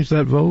 can I change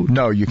that vote?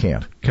 No, you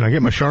can't. Can I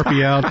get my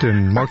Sharpie out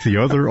and mark the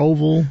other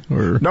oval?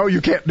 Or no, you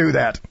can't do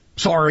that.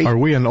 Sorry. Are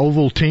we an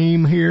oval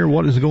team here?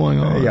 What is going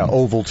on? Yeah,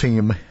 oval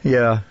team.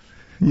 Yeah.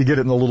 You get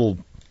it in the little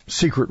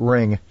secret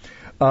ring.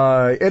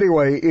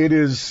 Anyway,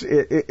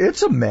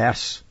 it's a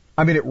mess.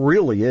 I mean, it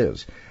really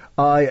is.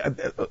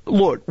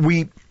 Look,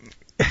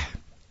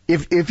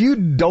 If you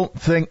don't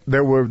think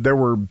there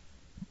were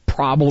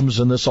problems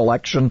in this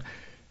election,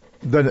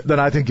 then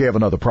I think you have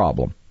another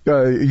problem.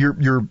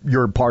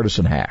 You're a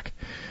partisan hack.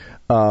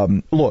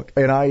 Look,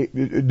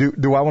 and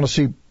do I want to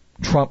see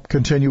Trump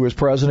continue as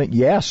president?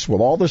 Yes,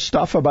 with all this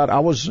stuff about I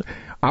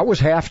was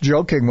half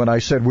joking when I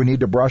said we need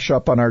to brush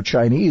up on our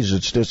Chinese.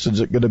 It's just, is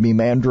it going to be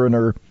Mandarin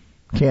or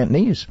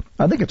Cantonese?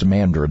 I think it's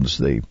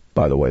Mandarin's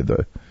by the way,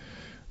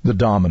 the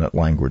dominant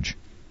language.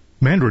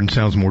 Mandarin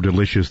sounds more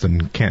delicious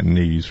than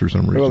Cantonese for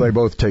some reason. Well, they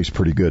both taste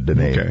pretty good to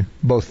me. Okay.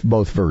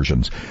 Both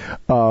versions.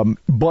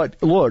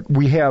 But look,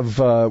 we have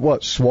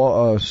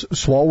Swalwell,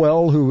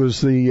 who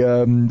was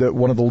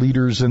one of the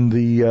leaders in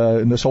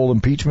this whole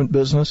impeachment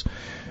business,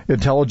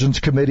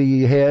 Intelligence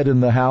Committee head in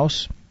the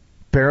House.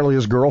 Apparently,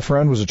 his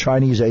girlfriend was a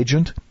Chinese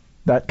agent.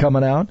 That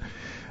coming out.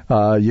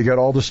 You got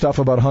all the stuff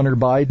about Hunter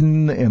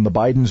Biden and the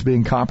Bidens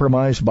being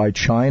compromised by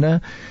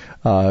China.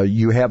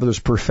 You have this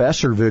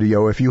professor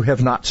video. If you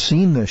have not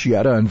seen this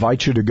yet, I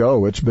invite you to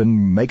go. It's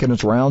been making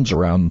its rounds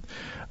around,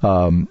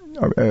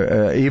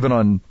 even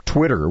on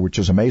Twitter, which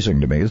is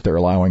amazing to me that they're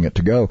allowing it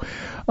to go.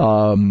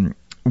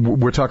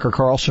 With Tucker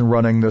Carlson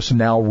running this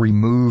now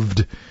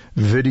removed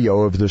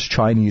video of this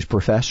Chinese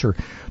professor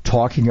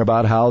talking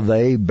about how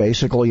they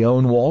basically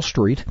own Wall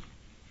Street.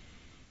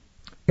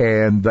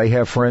 And they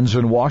have friends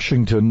in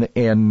Washington,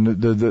 and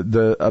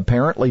the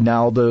apparently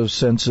now the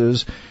sense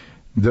is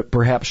that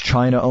perhaps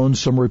China owns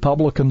some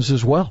Republicans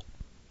as well.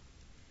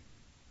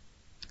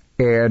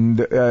 And,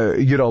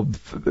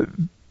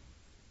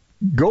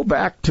 go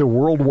back to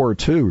World War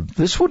II.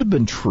 This would have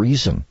been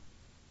treason.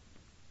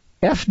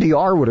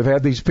 FDR would have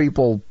had these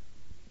people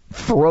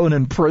thrown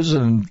in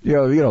prison,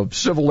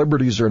 civil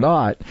liberties or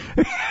not.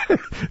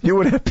 You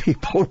would have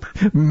people,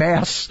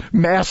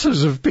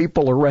 masses of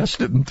people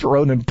arrested and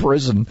thrown in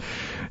prison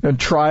and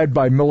tried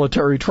by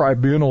military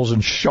tribunals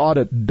and shot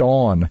at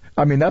dawn.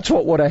 I mean, that's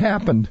what would have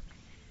happened.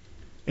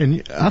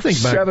 And I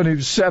think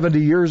back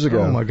 70 years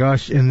ago. Oh my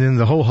gosh. And then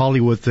the whole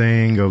Hollywood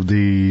thing of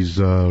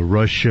these,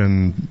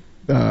 Russian,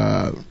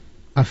 I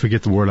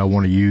forget the word I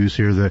want to use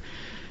here,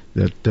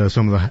 that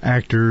some of the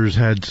actors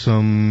had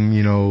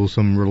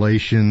some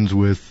relations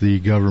with the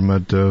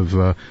government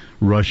of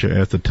Russia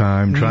at the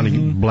time, trying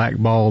to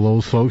blackball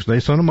those folks.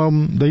 Some of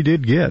them they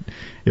did get.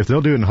 If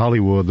they'll do it in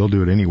Hollywood, they'll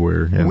do it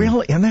anywhere.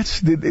 And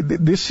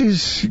this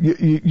is,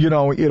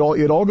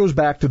 it all goes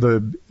back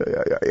to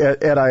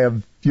and I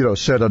have,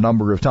 said a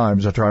number of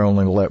times, I try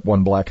only to let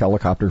one black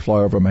helicopter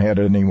fly over my head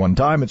at any one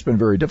time. It's been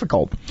very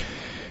difficult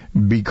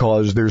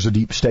because there's a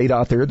deep state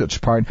out there that's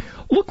trying.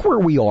 Look where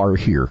we are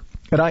here.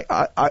 And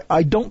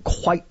I don't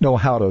quite know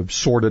how to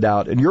sort it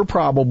out. And you're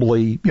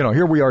probably,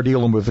 here we are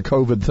dealing with the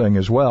COVID thing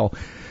as well.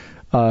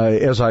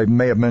 As I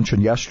may have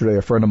mentioned yesterday,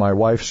 a friend of my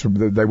wife's,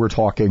 they were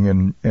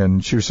talking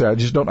and she said, I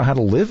just don't know how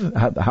to live,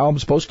 how I'm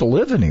supposed to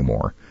live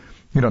anymore.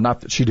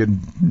 Not that she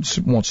didn't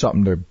want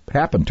something to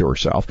happen to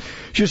herself.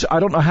 She said,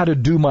 I don't know how to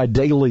do my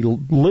daily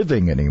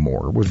living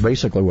anymore, was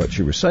basically what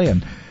she was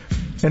saying.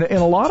 And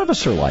a lot of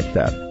us are like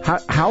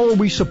that. How are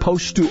we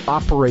supposed to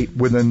operate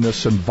within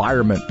this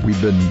environment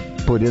we've been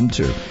put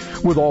into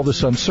with all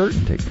this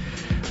uncertainty?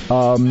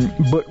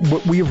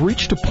 But we have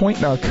reached a point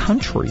in our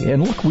country,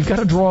 and look, we've got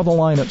to draw the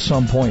line at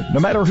some point, no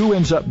matter who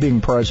ends up being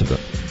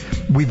president.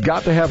 We've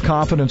got to have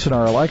confidence in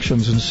our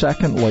elections, and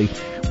secondly,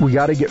 we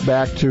got to get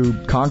back to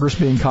Congress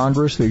being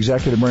Congress, the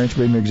executive branch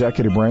being the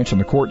executive branch, and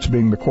the courts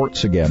being the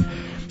courts again,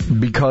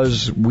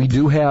 because we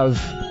do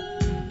have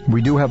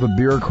a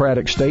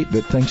bureaucratic state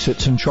that thinks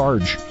it's in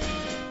charge,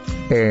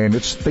 and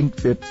it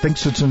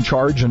thinks it's in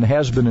charge and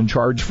has been in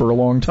charge for a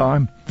long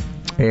time,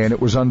 and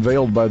it was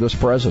unveiled by this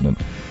president.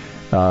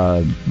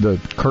 The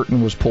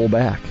curtain was pulled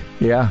back.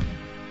 Yeah.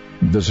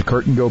 Does the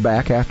curtain go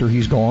back after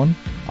he's gone?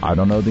 I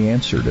don't know the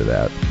answer to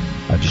that.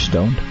 I just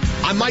don't.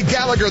 I'm Mike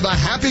Gallagher, the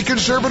happy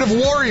conservative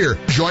warrior.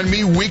 Join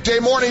me weekday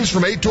mornings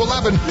from 8 to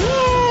 11.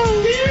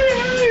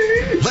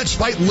 Let's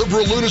fight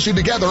liberal lunacy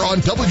together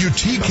on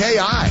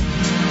WTKI.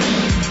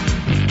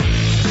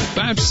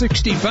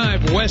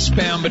 565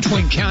 westbound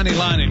between County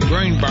Line and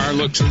Greenbrier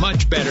looks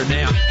much better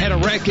now. Had a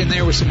wreck in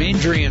there with some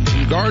injury and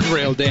some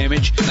guardrail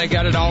damage. They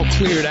got it all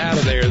cleared out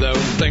of there, though.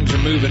 Things are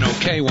moving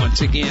okay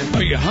once again.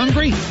 Are you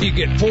hungry? You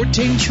get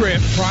 14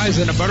 shrimp, fries,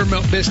 and a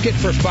buttermilk biscuit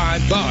for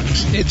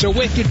 $5. It's a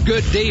wicked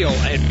good deal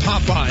at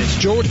Popeyes,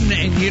 Jordan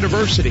and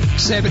University,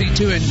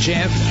 72 and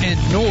Jeff and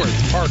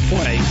North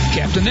Parkway.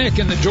 Captain Nick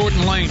in the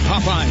Jordan Lane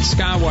Popeyes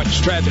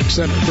Skywatch Traffic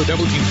Center for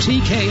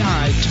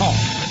WTKI Talk.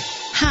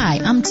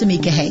 Hi, I'm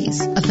Tamika Hayes,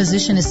 a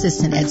physician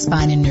assistant at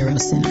Spine and Neuro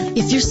Center.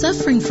 If you're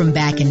suffering from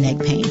back and neck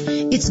pain,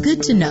 it's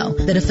good to know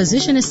that a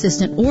physician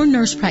assistant or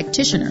nurse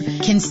practitioner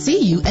can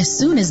see you as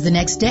soon as the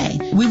next day.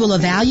 We will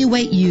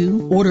evaluate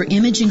you, order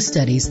imaging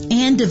studies,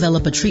 and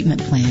develop a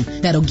treatment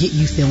plan that'll get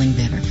you feeling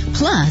better.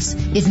 Plus,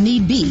 if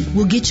need be,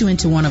 we'll get you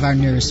into one of our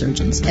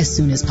neurosurgeons as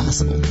soon as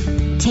possible.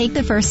 Take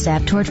the first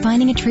step toward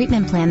finding a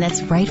treatment plan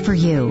that's right for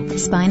you.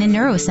 Spine and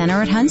Neuro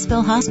Center at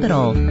Huntsville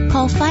Hospital.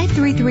 Call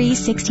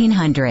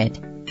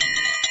 533-1600.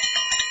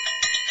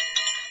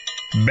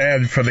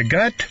 Bad for the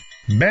gut,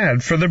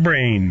 bad for the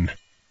brain.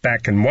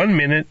 Back in 1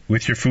 minute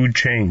with your food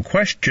chain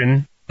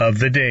question of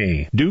the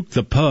day. Duke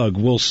the Pug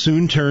will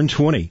soon turn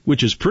 20,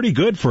 which is pretty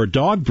good for a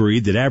dog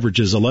breed that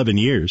averages 11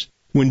 years.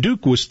 When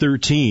Duke was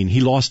 13,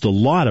 he lost a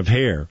lot of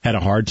hair, had a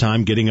hard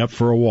time getting up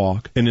for a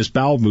walk, and his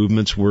bowel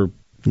movements were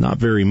not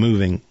very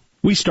moving.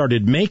 We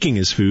started making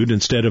his food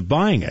instead of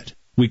buying it.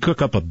 We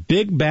cook up a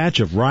big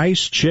batch of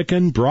rice,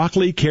 chicken,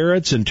 broccoli,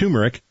 carrots, and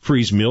turmeric,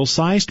 freeze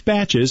meal-sized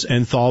batches,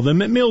 and thaw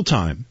them at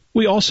mealtime.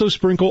 We also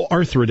sprinkle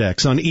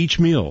Arthrodex on each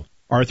meal.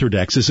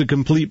 Arthrodex is a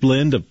complete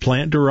blend of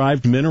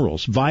plant-derived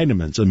minerals,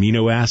 vitamins,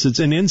 amino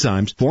acids, and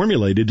enzymes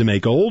formulated to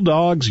make old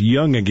dogs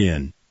young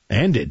again.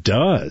 And it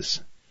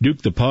does.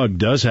 Duke the Pug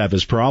does have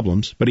his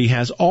problems, but he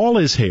has all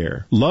his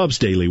hair, loves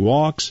daily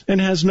walks, and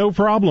has no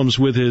problems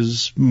with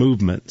his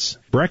movements.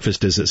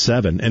 Breakfast is at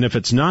 7, and if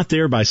it's not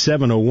there by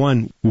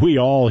 7:01, we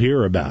all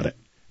hear about it.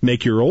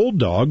 Make your old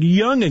dog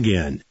young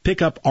again.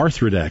 Pick up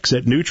Arthrodex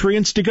at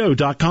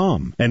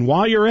NutrientsToGo.com. And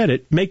while you're at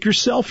it, make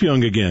yourself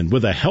young again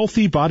with a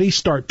Healthy Body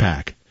Start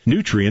Pack.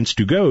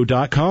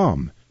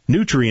 NutrientsToGo.com.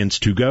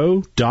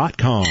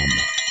 NutrientsToGo.com.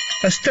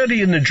 A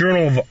study in the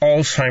Journal of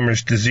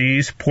Alzheimer's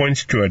Disease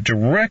points to a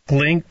direct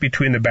link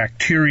between the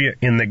bacteria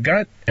in the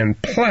gut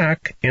and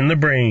plaque in the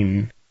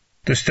brain.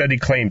 The study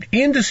claimed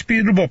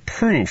indisputable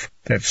proof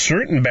that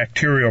certain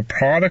bacterial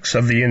products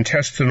of the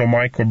intestinal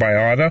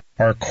microbiota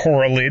are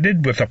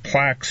correlated with the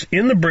plaques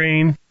in the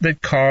brain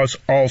that cause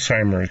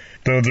Alzheimer's.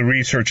 Though the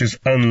research is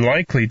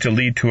unlikely to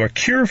lead to a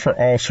cure for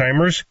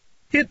Alzheimer's,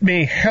 it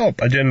may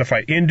help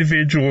identify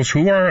individuals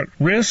who are at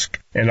risk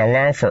and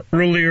allow for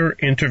earlier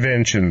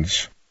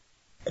interventions.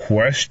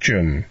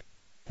 Question: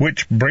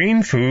 which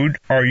brain food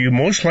are you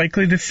most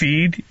likely to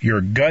feed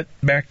your gut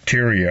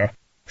bacteria?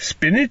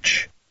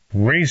 Spinach,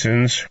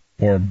 raisins,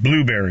 or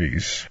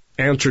blueberries?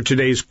 Answer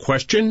today's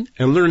question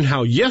and learn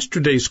how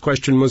yesterday's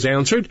question was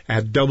answered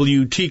at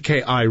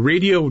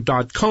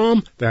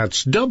WTKIRadio.com.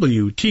 That's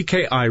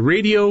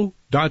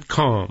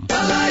WTKIRadio.com.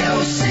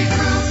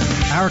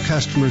 Our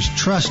customers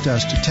trust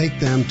us to take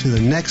them to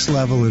the next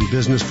level in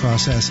business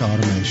process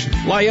automation.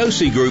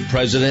 Liosi Group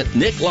President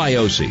Nick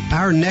Liosi.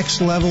 Our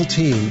next level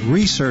team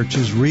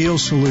researches real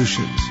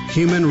solutions,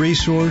 human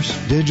resource,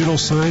 digital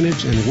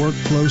signage, and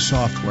workflow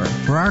software.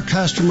 For our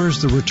customers,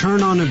 the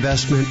return on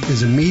investment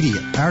is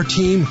immediate. Our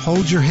team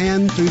holds your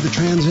hand through the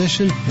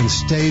transition and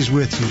stays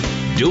with you.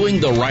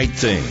 Doing the right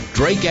thing.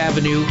 Drake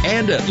Avenue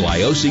and at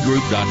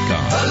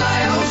LiosiGroup.com. The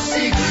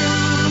Liosi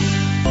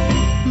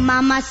Group.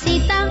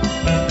 Mamacita.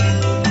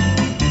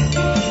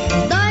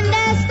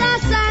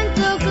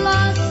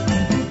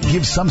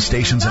 Give some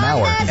stations an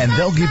hour, and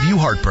they'll give you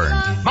heartburn.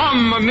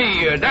 Mamma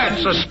mia,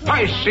 that's a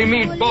spicy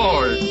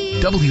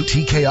meatball.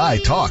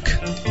 WTKI Talk.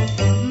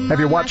 Have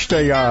you watched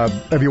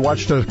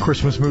a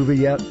Christmas movie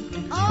yet?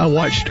 I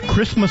watched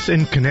Christmas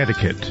in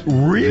Connecticut.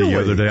 Really? The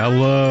other day. I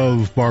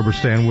love Barbara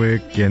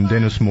Stanwyck and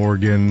Dennis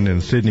Morgan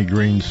and Sidney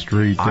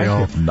Greenstreet. I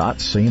have not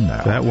seen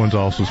that. That one's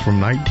also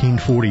from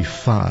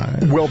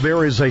 1945. Well,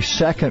 there is a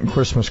second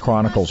Christmas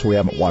Chronicles. We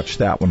haven't watched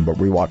that one, but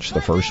we watched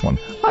the first one.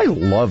 I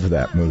love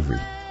that movie.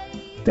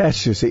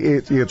 That's just,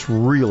 it's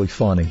really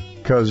funny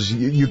because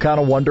you kind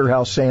of wonder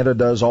how Santa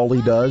does all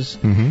he does.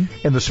 Mm-hmm.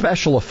 And the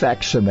special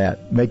effects in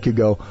that make you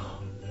go,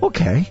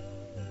 okay.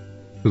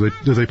 Do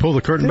they pull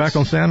the curtain back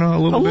on Santa a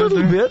little bit? A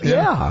little bit,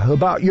 yeah.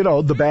 About,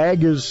 the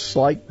bag is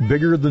like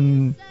bigger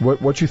than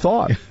what you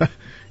thought.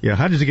 Yeah,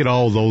 how does he get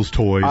all those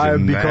toys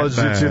in because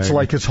that bag? It's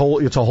like it's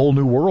a whole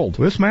new world.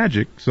 Well, it's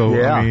magic. So,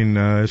 yeah. I mean,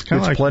 it's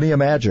kind of like plenty of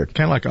magic.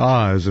 Kind of like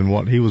Oz and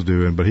what he was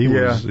doing. But he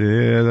was,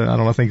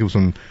 I think it was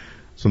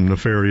some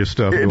nefarious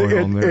stuff going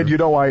on there.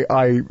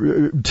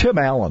 And Tim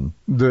Allen,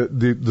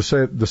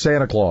 the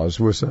Santa Claus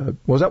was that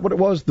what it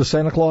was? The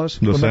Santa Claus?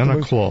 The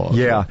Santa Claus.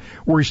 Yeah,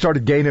 where he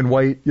started gaining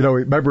weight.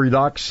 Remember he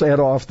knocks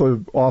Santa off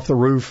the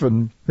roof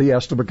and he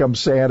has to become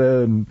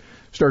Santa and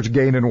starts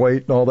gaining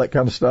weight and all that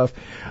kind of stuff.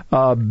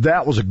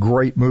 That was a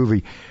great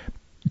movie.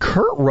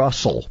 Kurt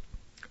Russell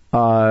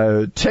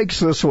takes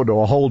this one to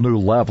a whole new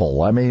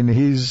level. I mean,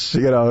 he's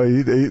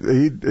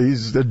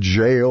in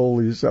jail.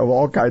 He's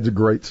all kinds of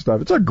great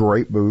stuff. It's a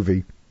great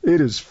movie.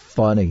 It is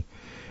funny.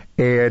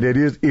 And it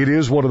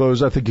is one of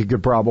those I think you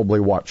could probably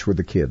watch with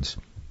the kids.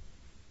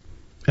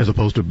 As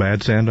opposed to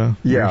Bad Santa?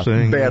 Yeah,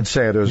 Bad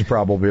Santa is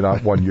probably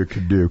not one you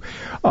could do.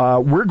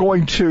 We're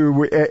going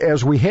to,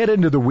 as we head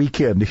into the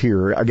weekend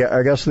here, I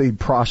guess the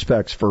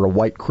prospects for a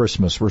white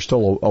Christmas, we're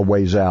still a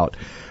ways out,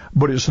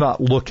 but it's not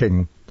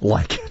looking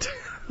like it.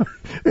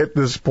 At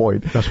this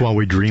point. That's why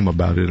we dream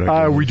about it.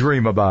 We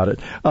dream about it.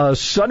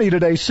 Sunny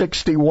today,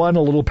 61,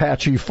 a little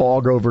patchy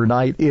fog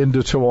overnight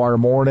into tomorrow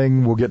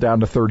morning. We'll get down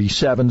to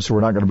 37, so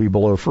we're not going to be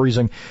below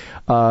freezing.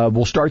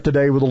 We'll start the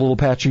day with a little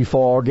patchy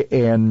fog,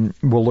 and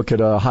we'll look at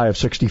a high of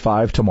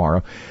 65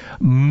 tomorrow.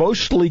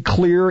 Mostly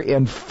clear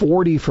and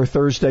 40 for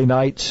Thursday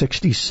night,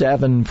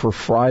 67 for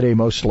Friday,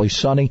 mostly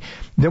sunny.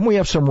 Then we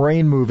have some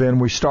rain move in.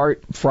 We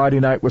start Friday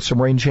night with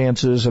some rain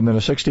chances, and then a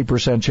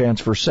 60%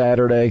 chance for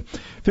Saturday,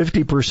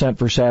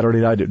 50% for Saturday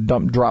night. It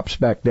drops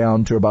back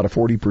down to about a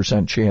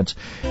 40% chance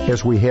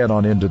as we head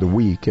on into the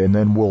week. And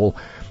then we'll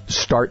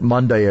start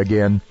Monday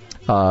again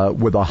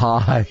with a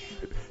high.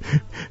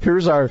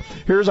 Here's our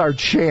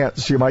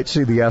chance. You might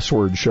see the S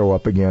word show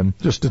up again,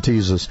 just to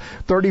tease us.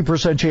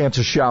 30% chance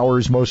of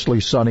showers, mostly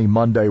sunny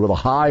Monday with a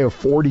high of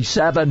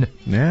 47.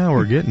 Yeah,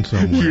 we're getting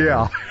somewhere.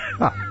 Yeah.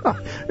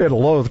 And a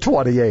low of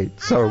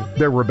 28. So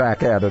there we're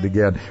back at it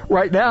again.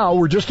 Right now,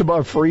 we're just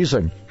above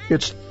freezing.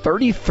 It's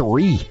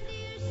 33.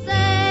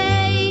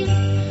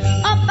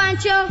 O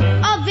Pancho,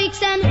 O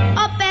Vixen,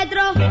 O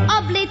Pedro,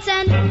 O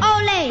Blitzen,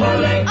 ole,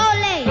 ole,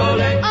 ole,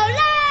 ole.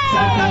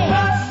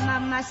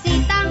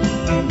 Mamacita,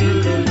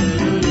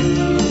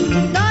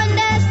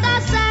 ¿dónde está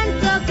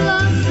Santa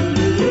Claus?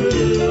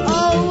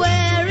 Oh,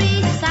 where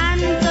is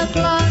Santa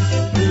Claus?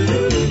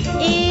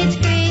 It's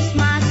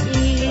Christmas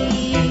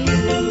Eve.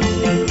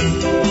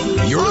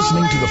 You're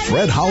listening to the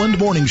Red Holland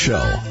Morning Show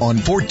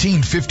on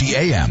 1450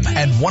 AM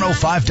and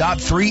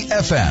 105.3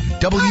 FM,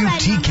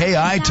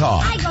 WTKI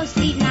Talk. I go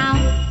sleep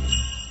now.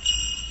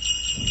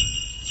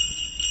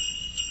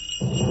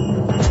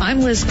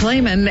 I'm Liz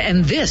Clayman,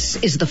 and this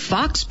is the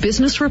Fox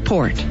Business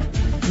Report.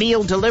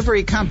 Meal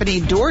delivery company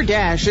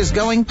DoorDash is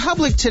going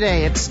public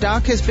today. Its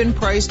stock has been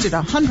priced at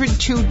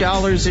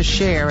 $102 a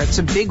share. It's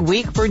a big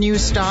week for new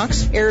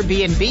stocks.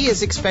 Airbnb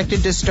is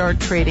expected to start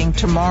trading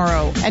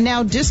tomorrow. And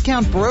now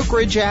discount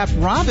brokerage app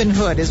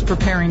Robinhood is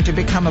preparing to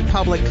become a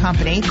public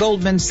company.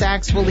 Goldman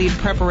Sachs will lead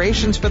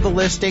preparations for the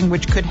listing,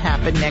 which could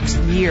happen next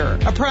year.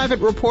 A private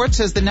report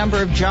says the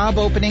number of job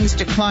openings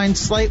declined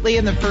slightly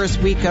in the first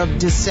week of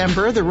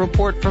December. The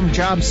report from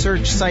job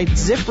search site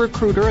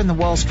ZipRecruiter in the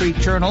Wall Street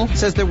Journal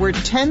says there were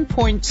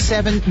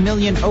 10.7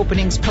 million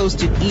openings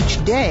posted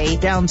each day,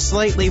 down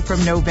slightly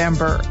from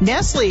November.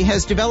 Nestle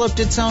has developed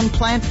its own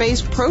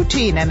plant-based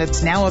protein, and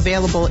it's now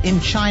available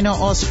in China,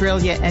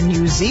 Australia, and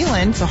New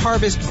Zealand. The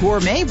Harvest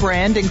Gourmet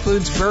brand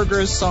includes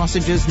burgers,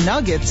 sausages,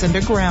 nuggets, and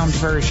a ground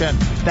version.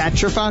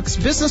 That's your Fox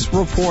Business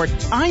Report.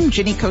 I'm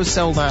Ginny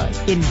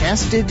Cosola,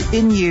 invested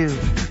in you.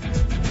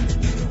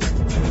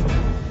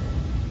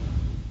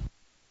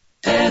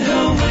 At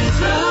home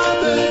with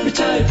Robert,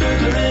 retired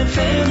burglar and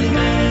family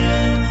man.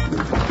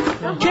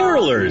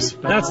 Carolers!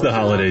 That's the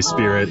holiday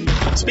spirit.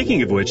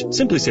 Speaking of which,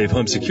 Simply Safe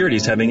Home Security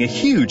is having a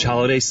huge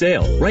holiday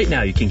sale. Right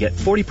now you can get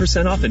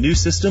 40% off a new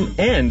system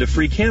and a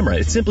free camera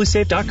at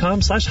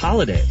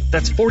simplysafe.com/holiday.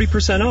 That's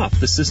 40% off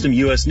the system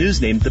U.S. News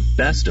named the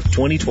best of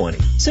 2020.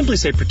 Simply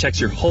Safe protects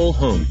your whole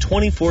home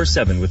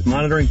 24/7 with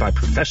monitoring by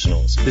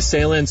professionals. The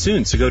sale ends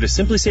soon, so go to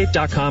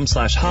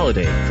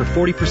simplysafe.com/holiday for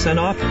 40%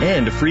 off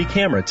and a free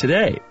camera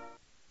today.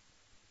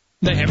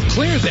 They have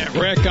cleared that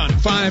wreck on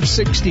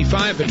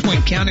 565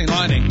 between County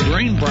Line and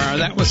Greenbrier.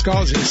 That was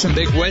causing some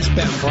big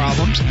westbound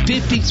problems.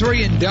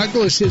 53 in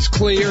Douglas is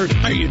cleared.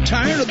 Are you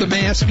tired of the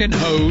mask and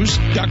hose?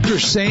 Dr.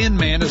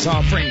 Sandman is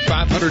offering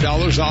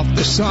 $500 off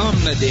the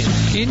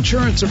Somnodent.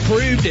 Insurance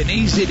approved and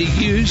easy to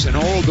use, an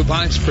oral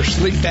device for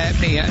sleep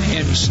apnea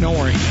and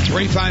snoring.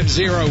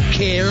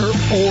 350-CARE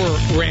or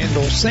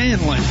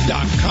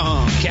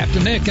RandallSandlin.com.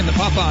 Captain Nick and the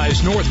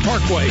Popeyes North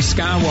Parkway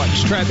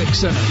Skywatch Traffic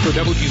Center for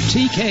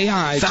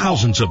WTKI.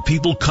 Thousands of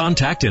people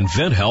contact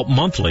InventHelp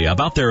monthly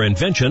about their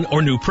invention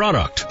or new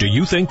product. Do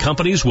you think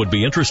companies would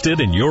be interested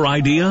in your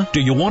idea?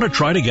 Do you want to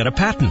try to get a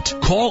patent?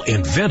 Call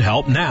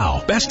InventHelp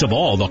now. Best of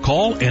all, the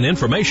call and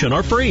information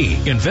are free.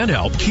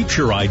 InventHelp keeps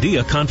your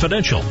idea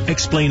confidential,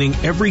 explaining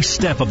every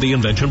step of the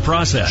invention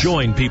process.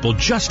 Join people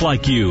just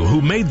like you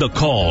who made the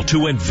call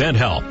to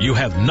InventHelp. You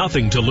have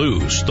nothing to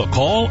lose. The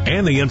call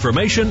and the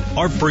information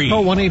are free.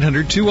 Call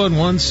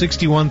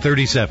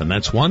 1-800-211-6137.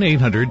 That's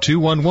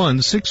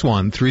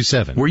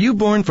 1-800-211-6137. Were you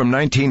born from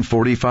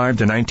 1945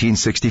 to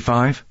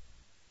 1965?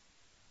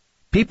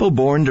 People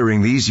born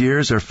during these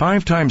years are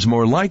 5 times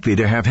more likely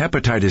to have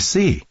hepatitis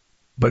C,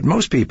 but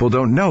most people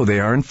don't know they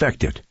are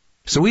infected.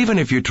 So even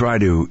if you try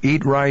to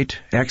eat right,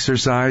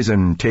 exercise,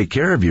 and take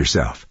care of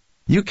yourself,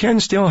 you can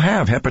still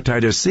have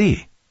hepatitis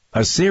C,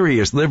 a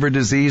serious liver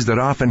disease that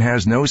often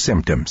has no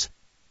symptoms.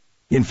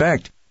 In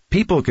fact,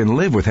 people can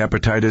live with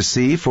hepatitis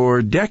C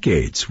for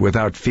decades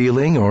without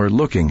feeling or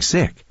looking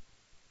sick.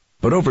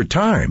 But over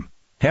time,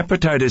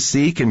 hepatitis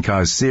C can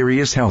cause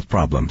serious health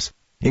problems,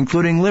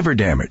 including liver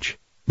damage,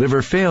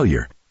 liver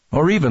failure,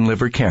 or even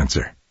liver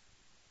cancer.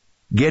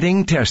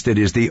 Getting tested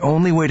is the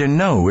only way to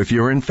know if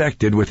you're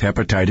infected with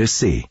hepatitis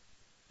C.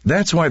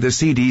 That's why the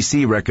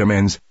CDC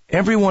recommends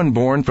everyone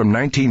born from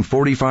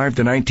 1945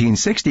 to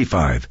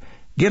 1965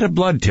 get a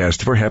blood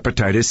test for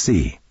hepatitis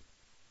C.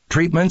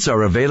 Treatments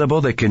are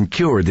available that can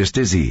cure this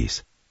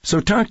disease,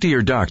 so talk to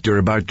your doctor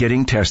about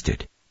getting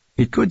tested.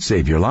 It could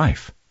save your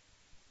life.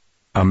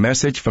 A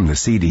message from the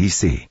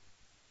CDC.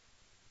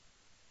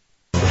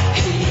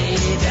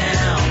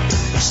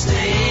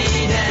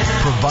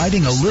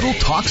 Providing a little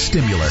talk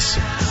stimulus.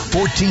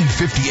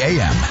 1450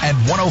 AM and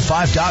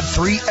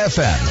 105.3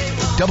 FM.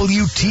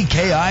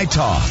 WTKI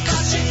Talk.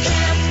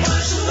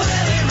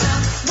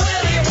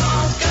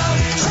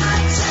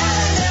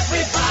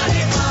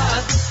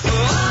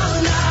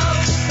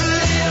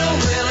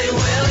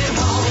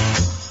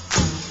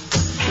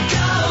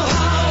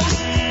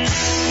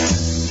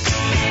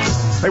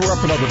 Hey, we're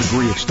up another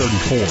degree. It's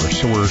 34,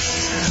 so we're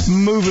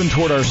moving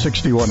toward our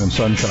 61 and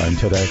sunshine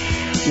today.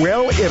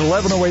 Well, at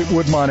 1108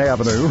 Woodmont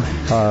Avenue,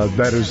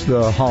 that is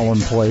the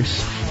Holland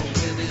place.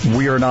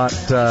 We are not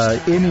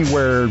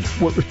anywhere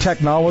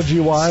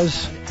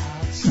technology-wise.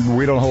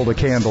 We don't hold a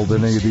candle to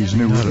any of these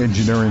new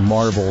engineering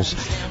marvels,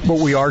 but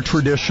we are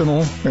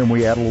traditional, and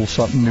we add a little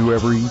something new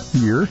every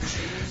year.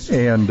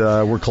 And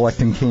we're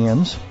collecting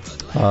cans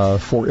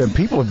and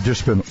people have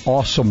just been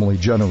awesomely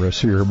generous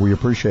here. We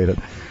appreciate it.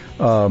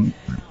 From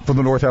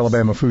the North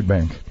Alabama Food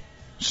Bank.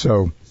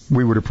 So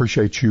we would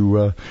appreciate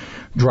you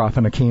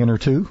dropping a can or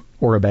two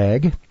or a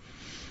bag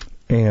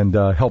and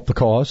help the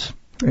cause.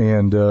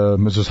 And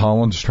Mrs.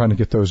 Holland is trying to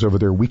get those over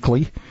there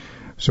weekly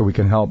so we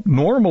can help.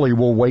 Normally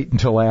we'll wait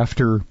until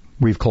after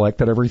we've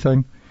collected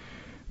everything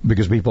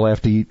because people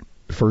have to eat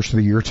first of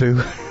the year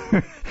too.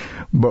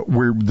 But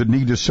the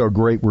need is so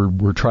great,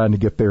 we're trying to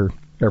get there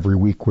every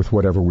week with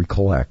whatever we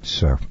collect.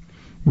 So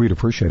we'd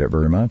appreciate it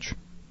very much.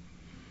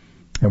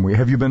 And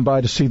have you been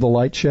by to see the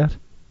lights yet,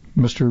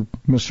 Mr.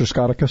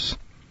 Scotticus?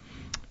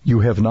 You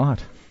have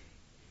not.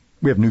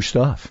 We have new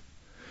stuff.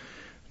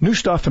 New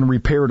stuff and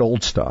repaired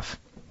old stuff.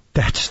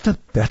 That's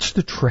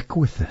the trick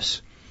with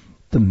this.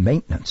 The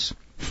maintenance.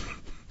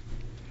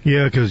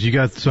 Yeah, because you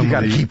got some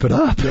to keep it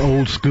up. The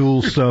old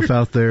school stuff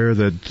out there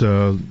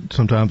that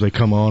sometimes they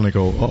come on and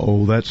go,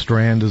 uh-oh, that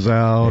strand is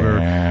out, or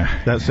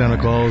that Santa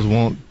Claus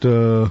won't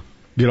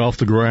get off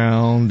the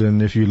ground,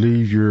 and if you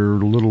leave your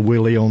little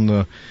Willie on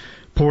the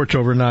porch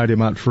overnight, it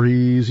might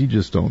freeze. You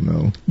just don't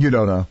know. You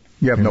don't know.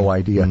 You have no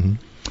idea. Mm-hmm.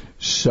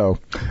 So,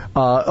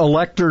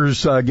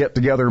 electors get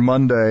together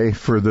Monday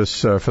for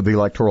this for the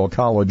Electoral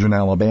College in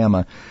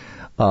Alabama.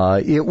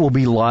 It will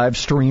be live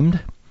streamed.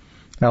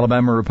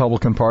 Alabama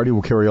Republican Party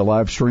will carry a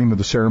live stream of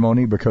the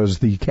ceremony because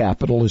the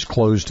Capitol is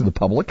closed to the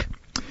public.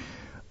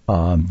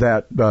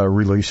 That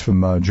release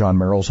from John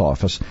Merrill's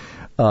office.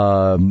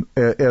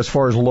 As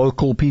far as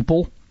local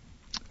people,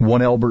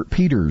 one Albert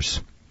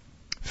Peters,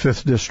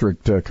 5th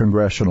District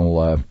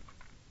Congressional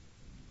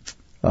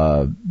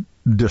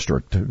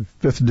District.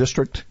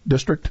 5th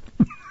District?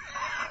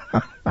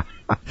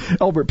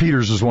 Albert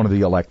Peters is one of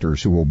the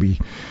electors who will be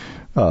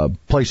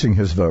placing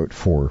his vote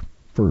for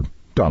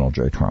Donald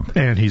J. Trump.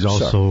 And he's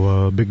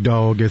also a big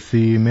dog at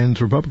the Men's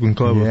Republican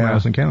Club of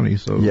Madison County.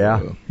 So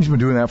he's been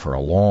doing that for a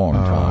long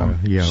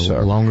time.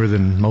 Longer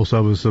than most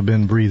of us have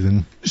been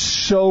breathing.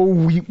 So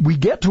we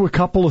get to a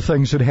couple of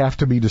things that have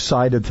to be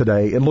decided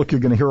today. And look,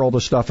 you're going to hear all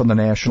this stuff on the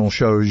national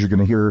shows. You're going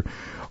to hear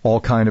all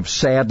kind of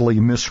sadly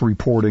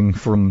misreporting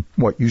from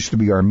what used to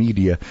be our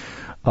media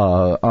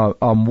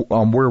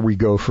on where we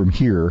go from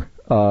here.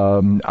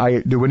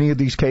 Do any of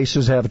these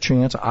cases have a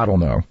chance? I don't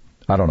know.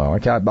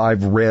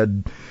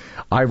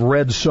 I've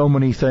read so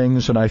many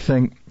things, and I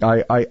think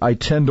I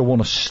tend to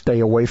want to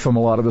stay away from a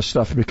lot of this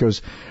stuff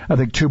because I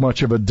think too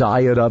much of a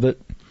diet of it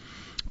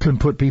can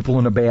put people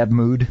in a bad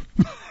mood.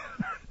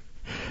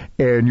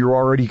 And you're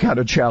already kind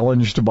of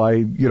challenged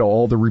by,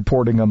 all the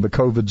reporting on the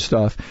COVID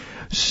stuff.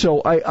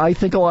 So I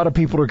think a lot of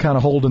people are kind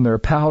of holding their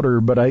powder,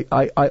 but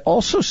I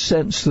also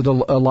sense that a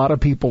lot of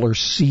people are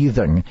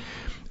seething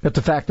at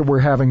the fact that we're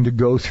having to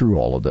go through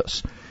all of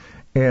this.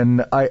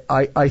 And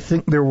I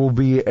think there will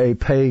be a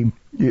pay,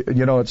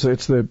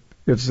 it's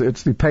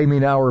the pay me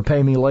now or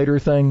pay me later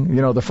thing.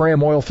 The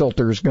Fram oil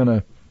filter is going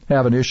to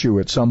have an issue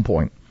at some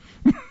point.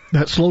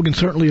 That slogan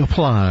certainly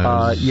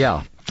applies.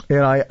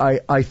 And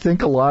I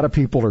think a lot of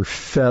people are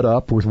fed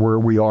up with where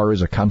we are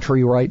as a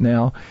country right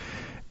now.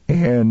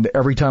 And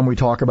every time we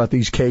talk about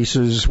these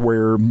cases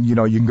where, you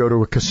can go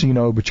to a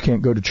casino, but you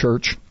can't go to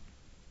church.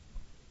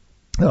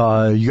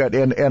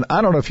 And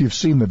I don't know if you've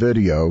seen the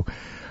video.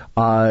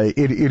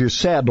 It is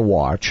sad to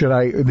watch,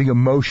 and the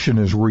emotion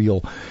is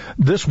real.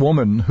 This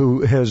woman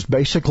who has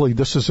basically,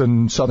 this is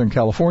in Southern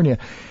California,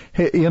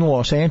 in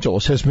Los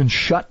Angeles, has been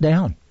shut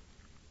down.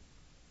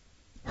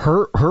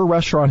 Her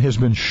restaurant has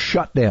been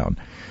shut down.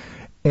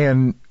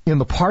 And in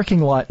the parking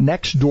lot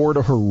next door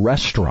to her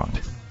restaurant,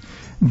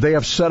 they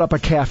have set up a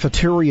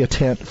cafeteria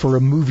tent for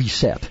a movie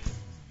set.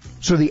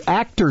 So the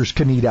actors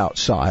can eat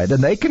outside,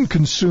 and they can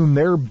consume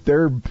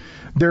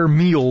their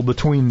meal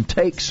between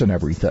takes and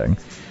everything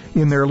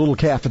in their little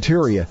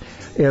cafeteria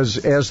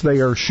as they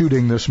are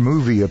shooting this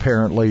movie,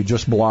 apparently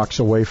just blocks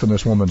away from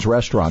this woman's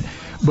restaurant.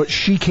 But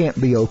she can't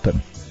be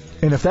open.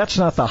 And if that's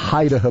not the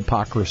height of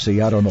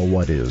hypocrisy, I don't know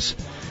what is.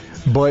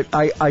 But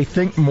I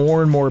think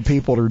more and more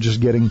people are just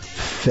getting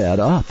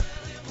fed up.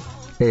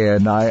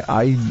 And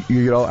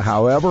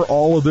however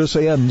all of this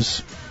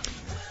ends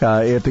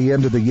at the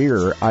end of the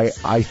year,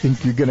 I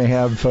think you're going to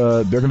have, there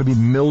are going to be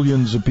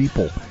millions of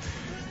people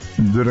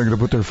that are going to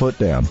put their foot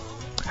down.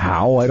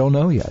 How? I don't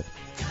know yet.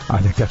 I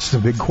think that's the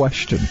big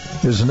question,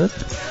 isn't it?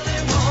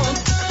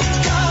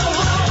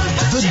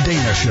 The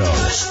Dana Show,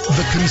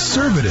 the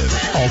conservative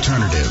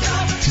alternative.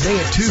 Today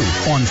at 2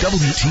 on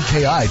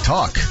WTKI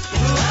Talk.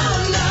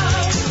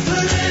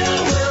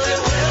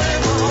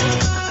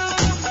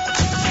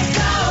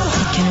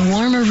 It can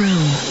warm a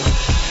room.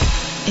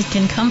 It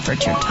can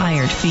comfort your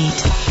tired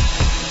feet.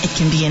 It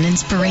can be an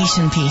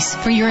inspiration piece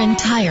for your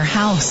entire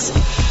house.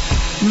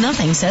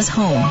 Nothing says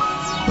home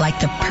like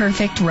the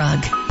perfect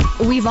rug.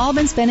 We've all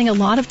been spending a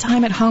lot of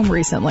time at home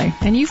recently,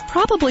 and you've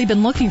probably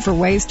been looking for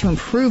ways to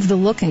improve the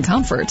look and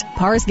comfort.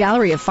 Parr's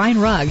Gallery of Fine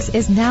Rugs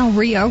is now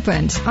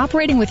reopened.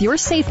 Operating with your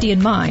safety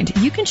in mind,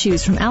 you can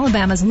choose from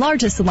Alabama's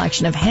largest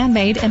selection of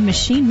handmade and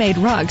machine-made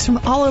rugs from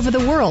all over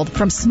the world,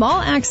 from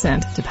small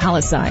accent to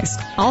palace-sized.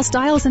 All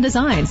styles and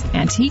designs,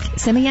 antique,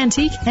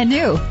 semi-antique, and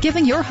new,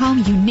 giving your home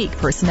unique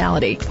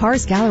personality.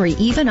 Parr's Gallery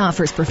even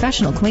offers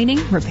professional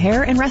cleaning,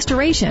 repair, and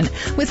restoration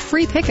with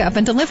free pickup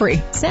and delivery,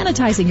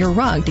 sanitizing your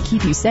rug to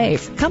keep you safe.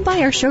 safe. Come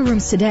by our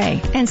showrooms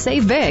today and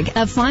save big.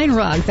 A fine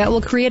rug that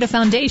will create a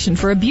foundation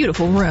for a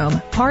beautiful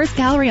room. Pars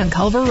Gallery on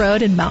Culver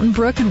Road in Mountain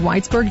Brook and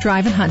Whitesburg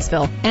Drive in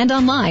Huntsville. And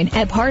online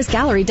at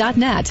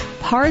parsgallery.net.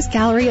 Pars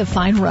Gallery of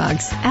Fine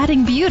Rugs,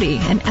 adding beauty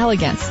and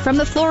elegance from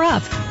the floor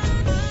up.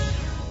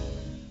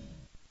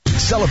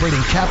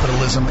 Celebrating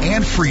capitalism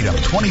and freedom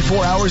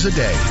 24 hours a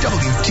day.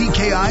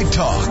 WTKI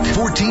Talk,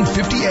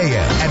 1450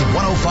 AM and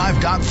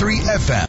 105.3 FM.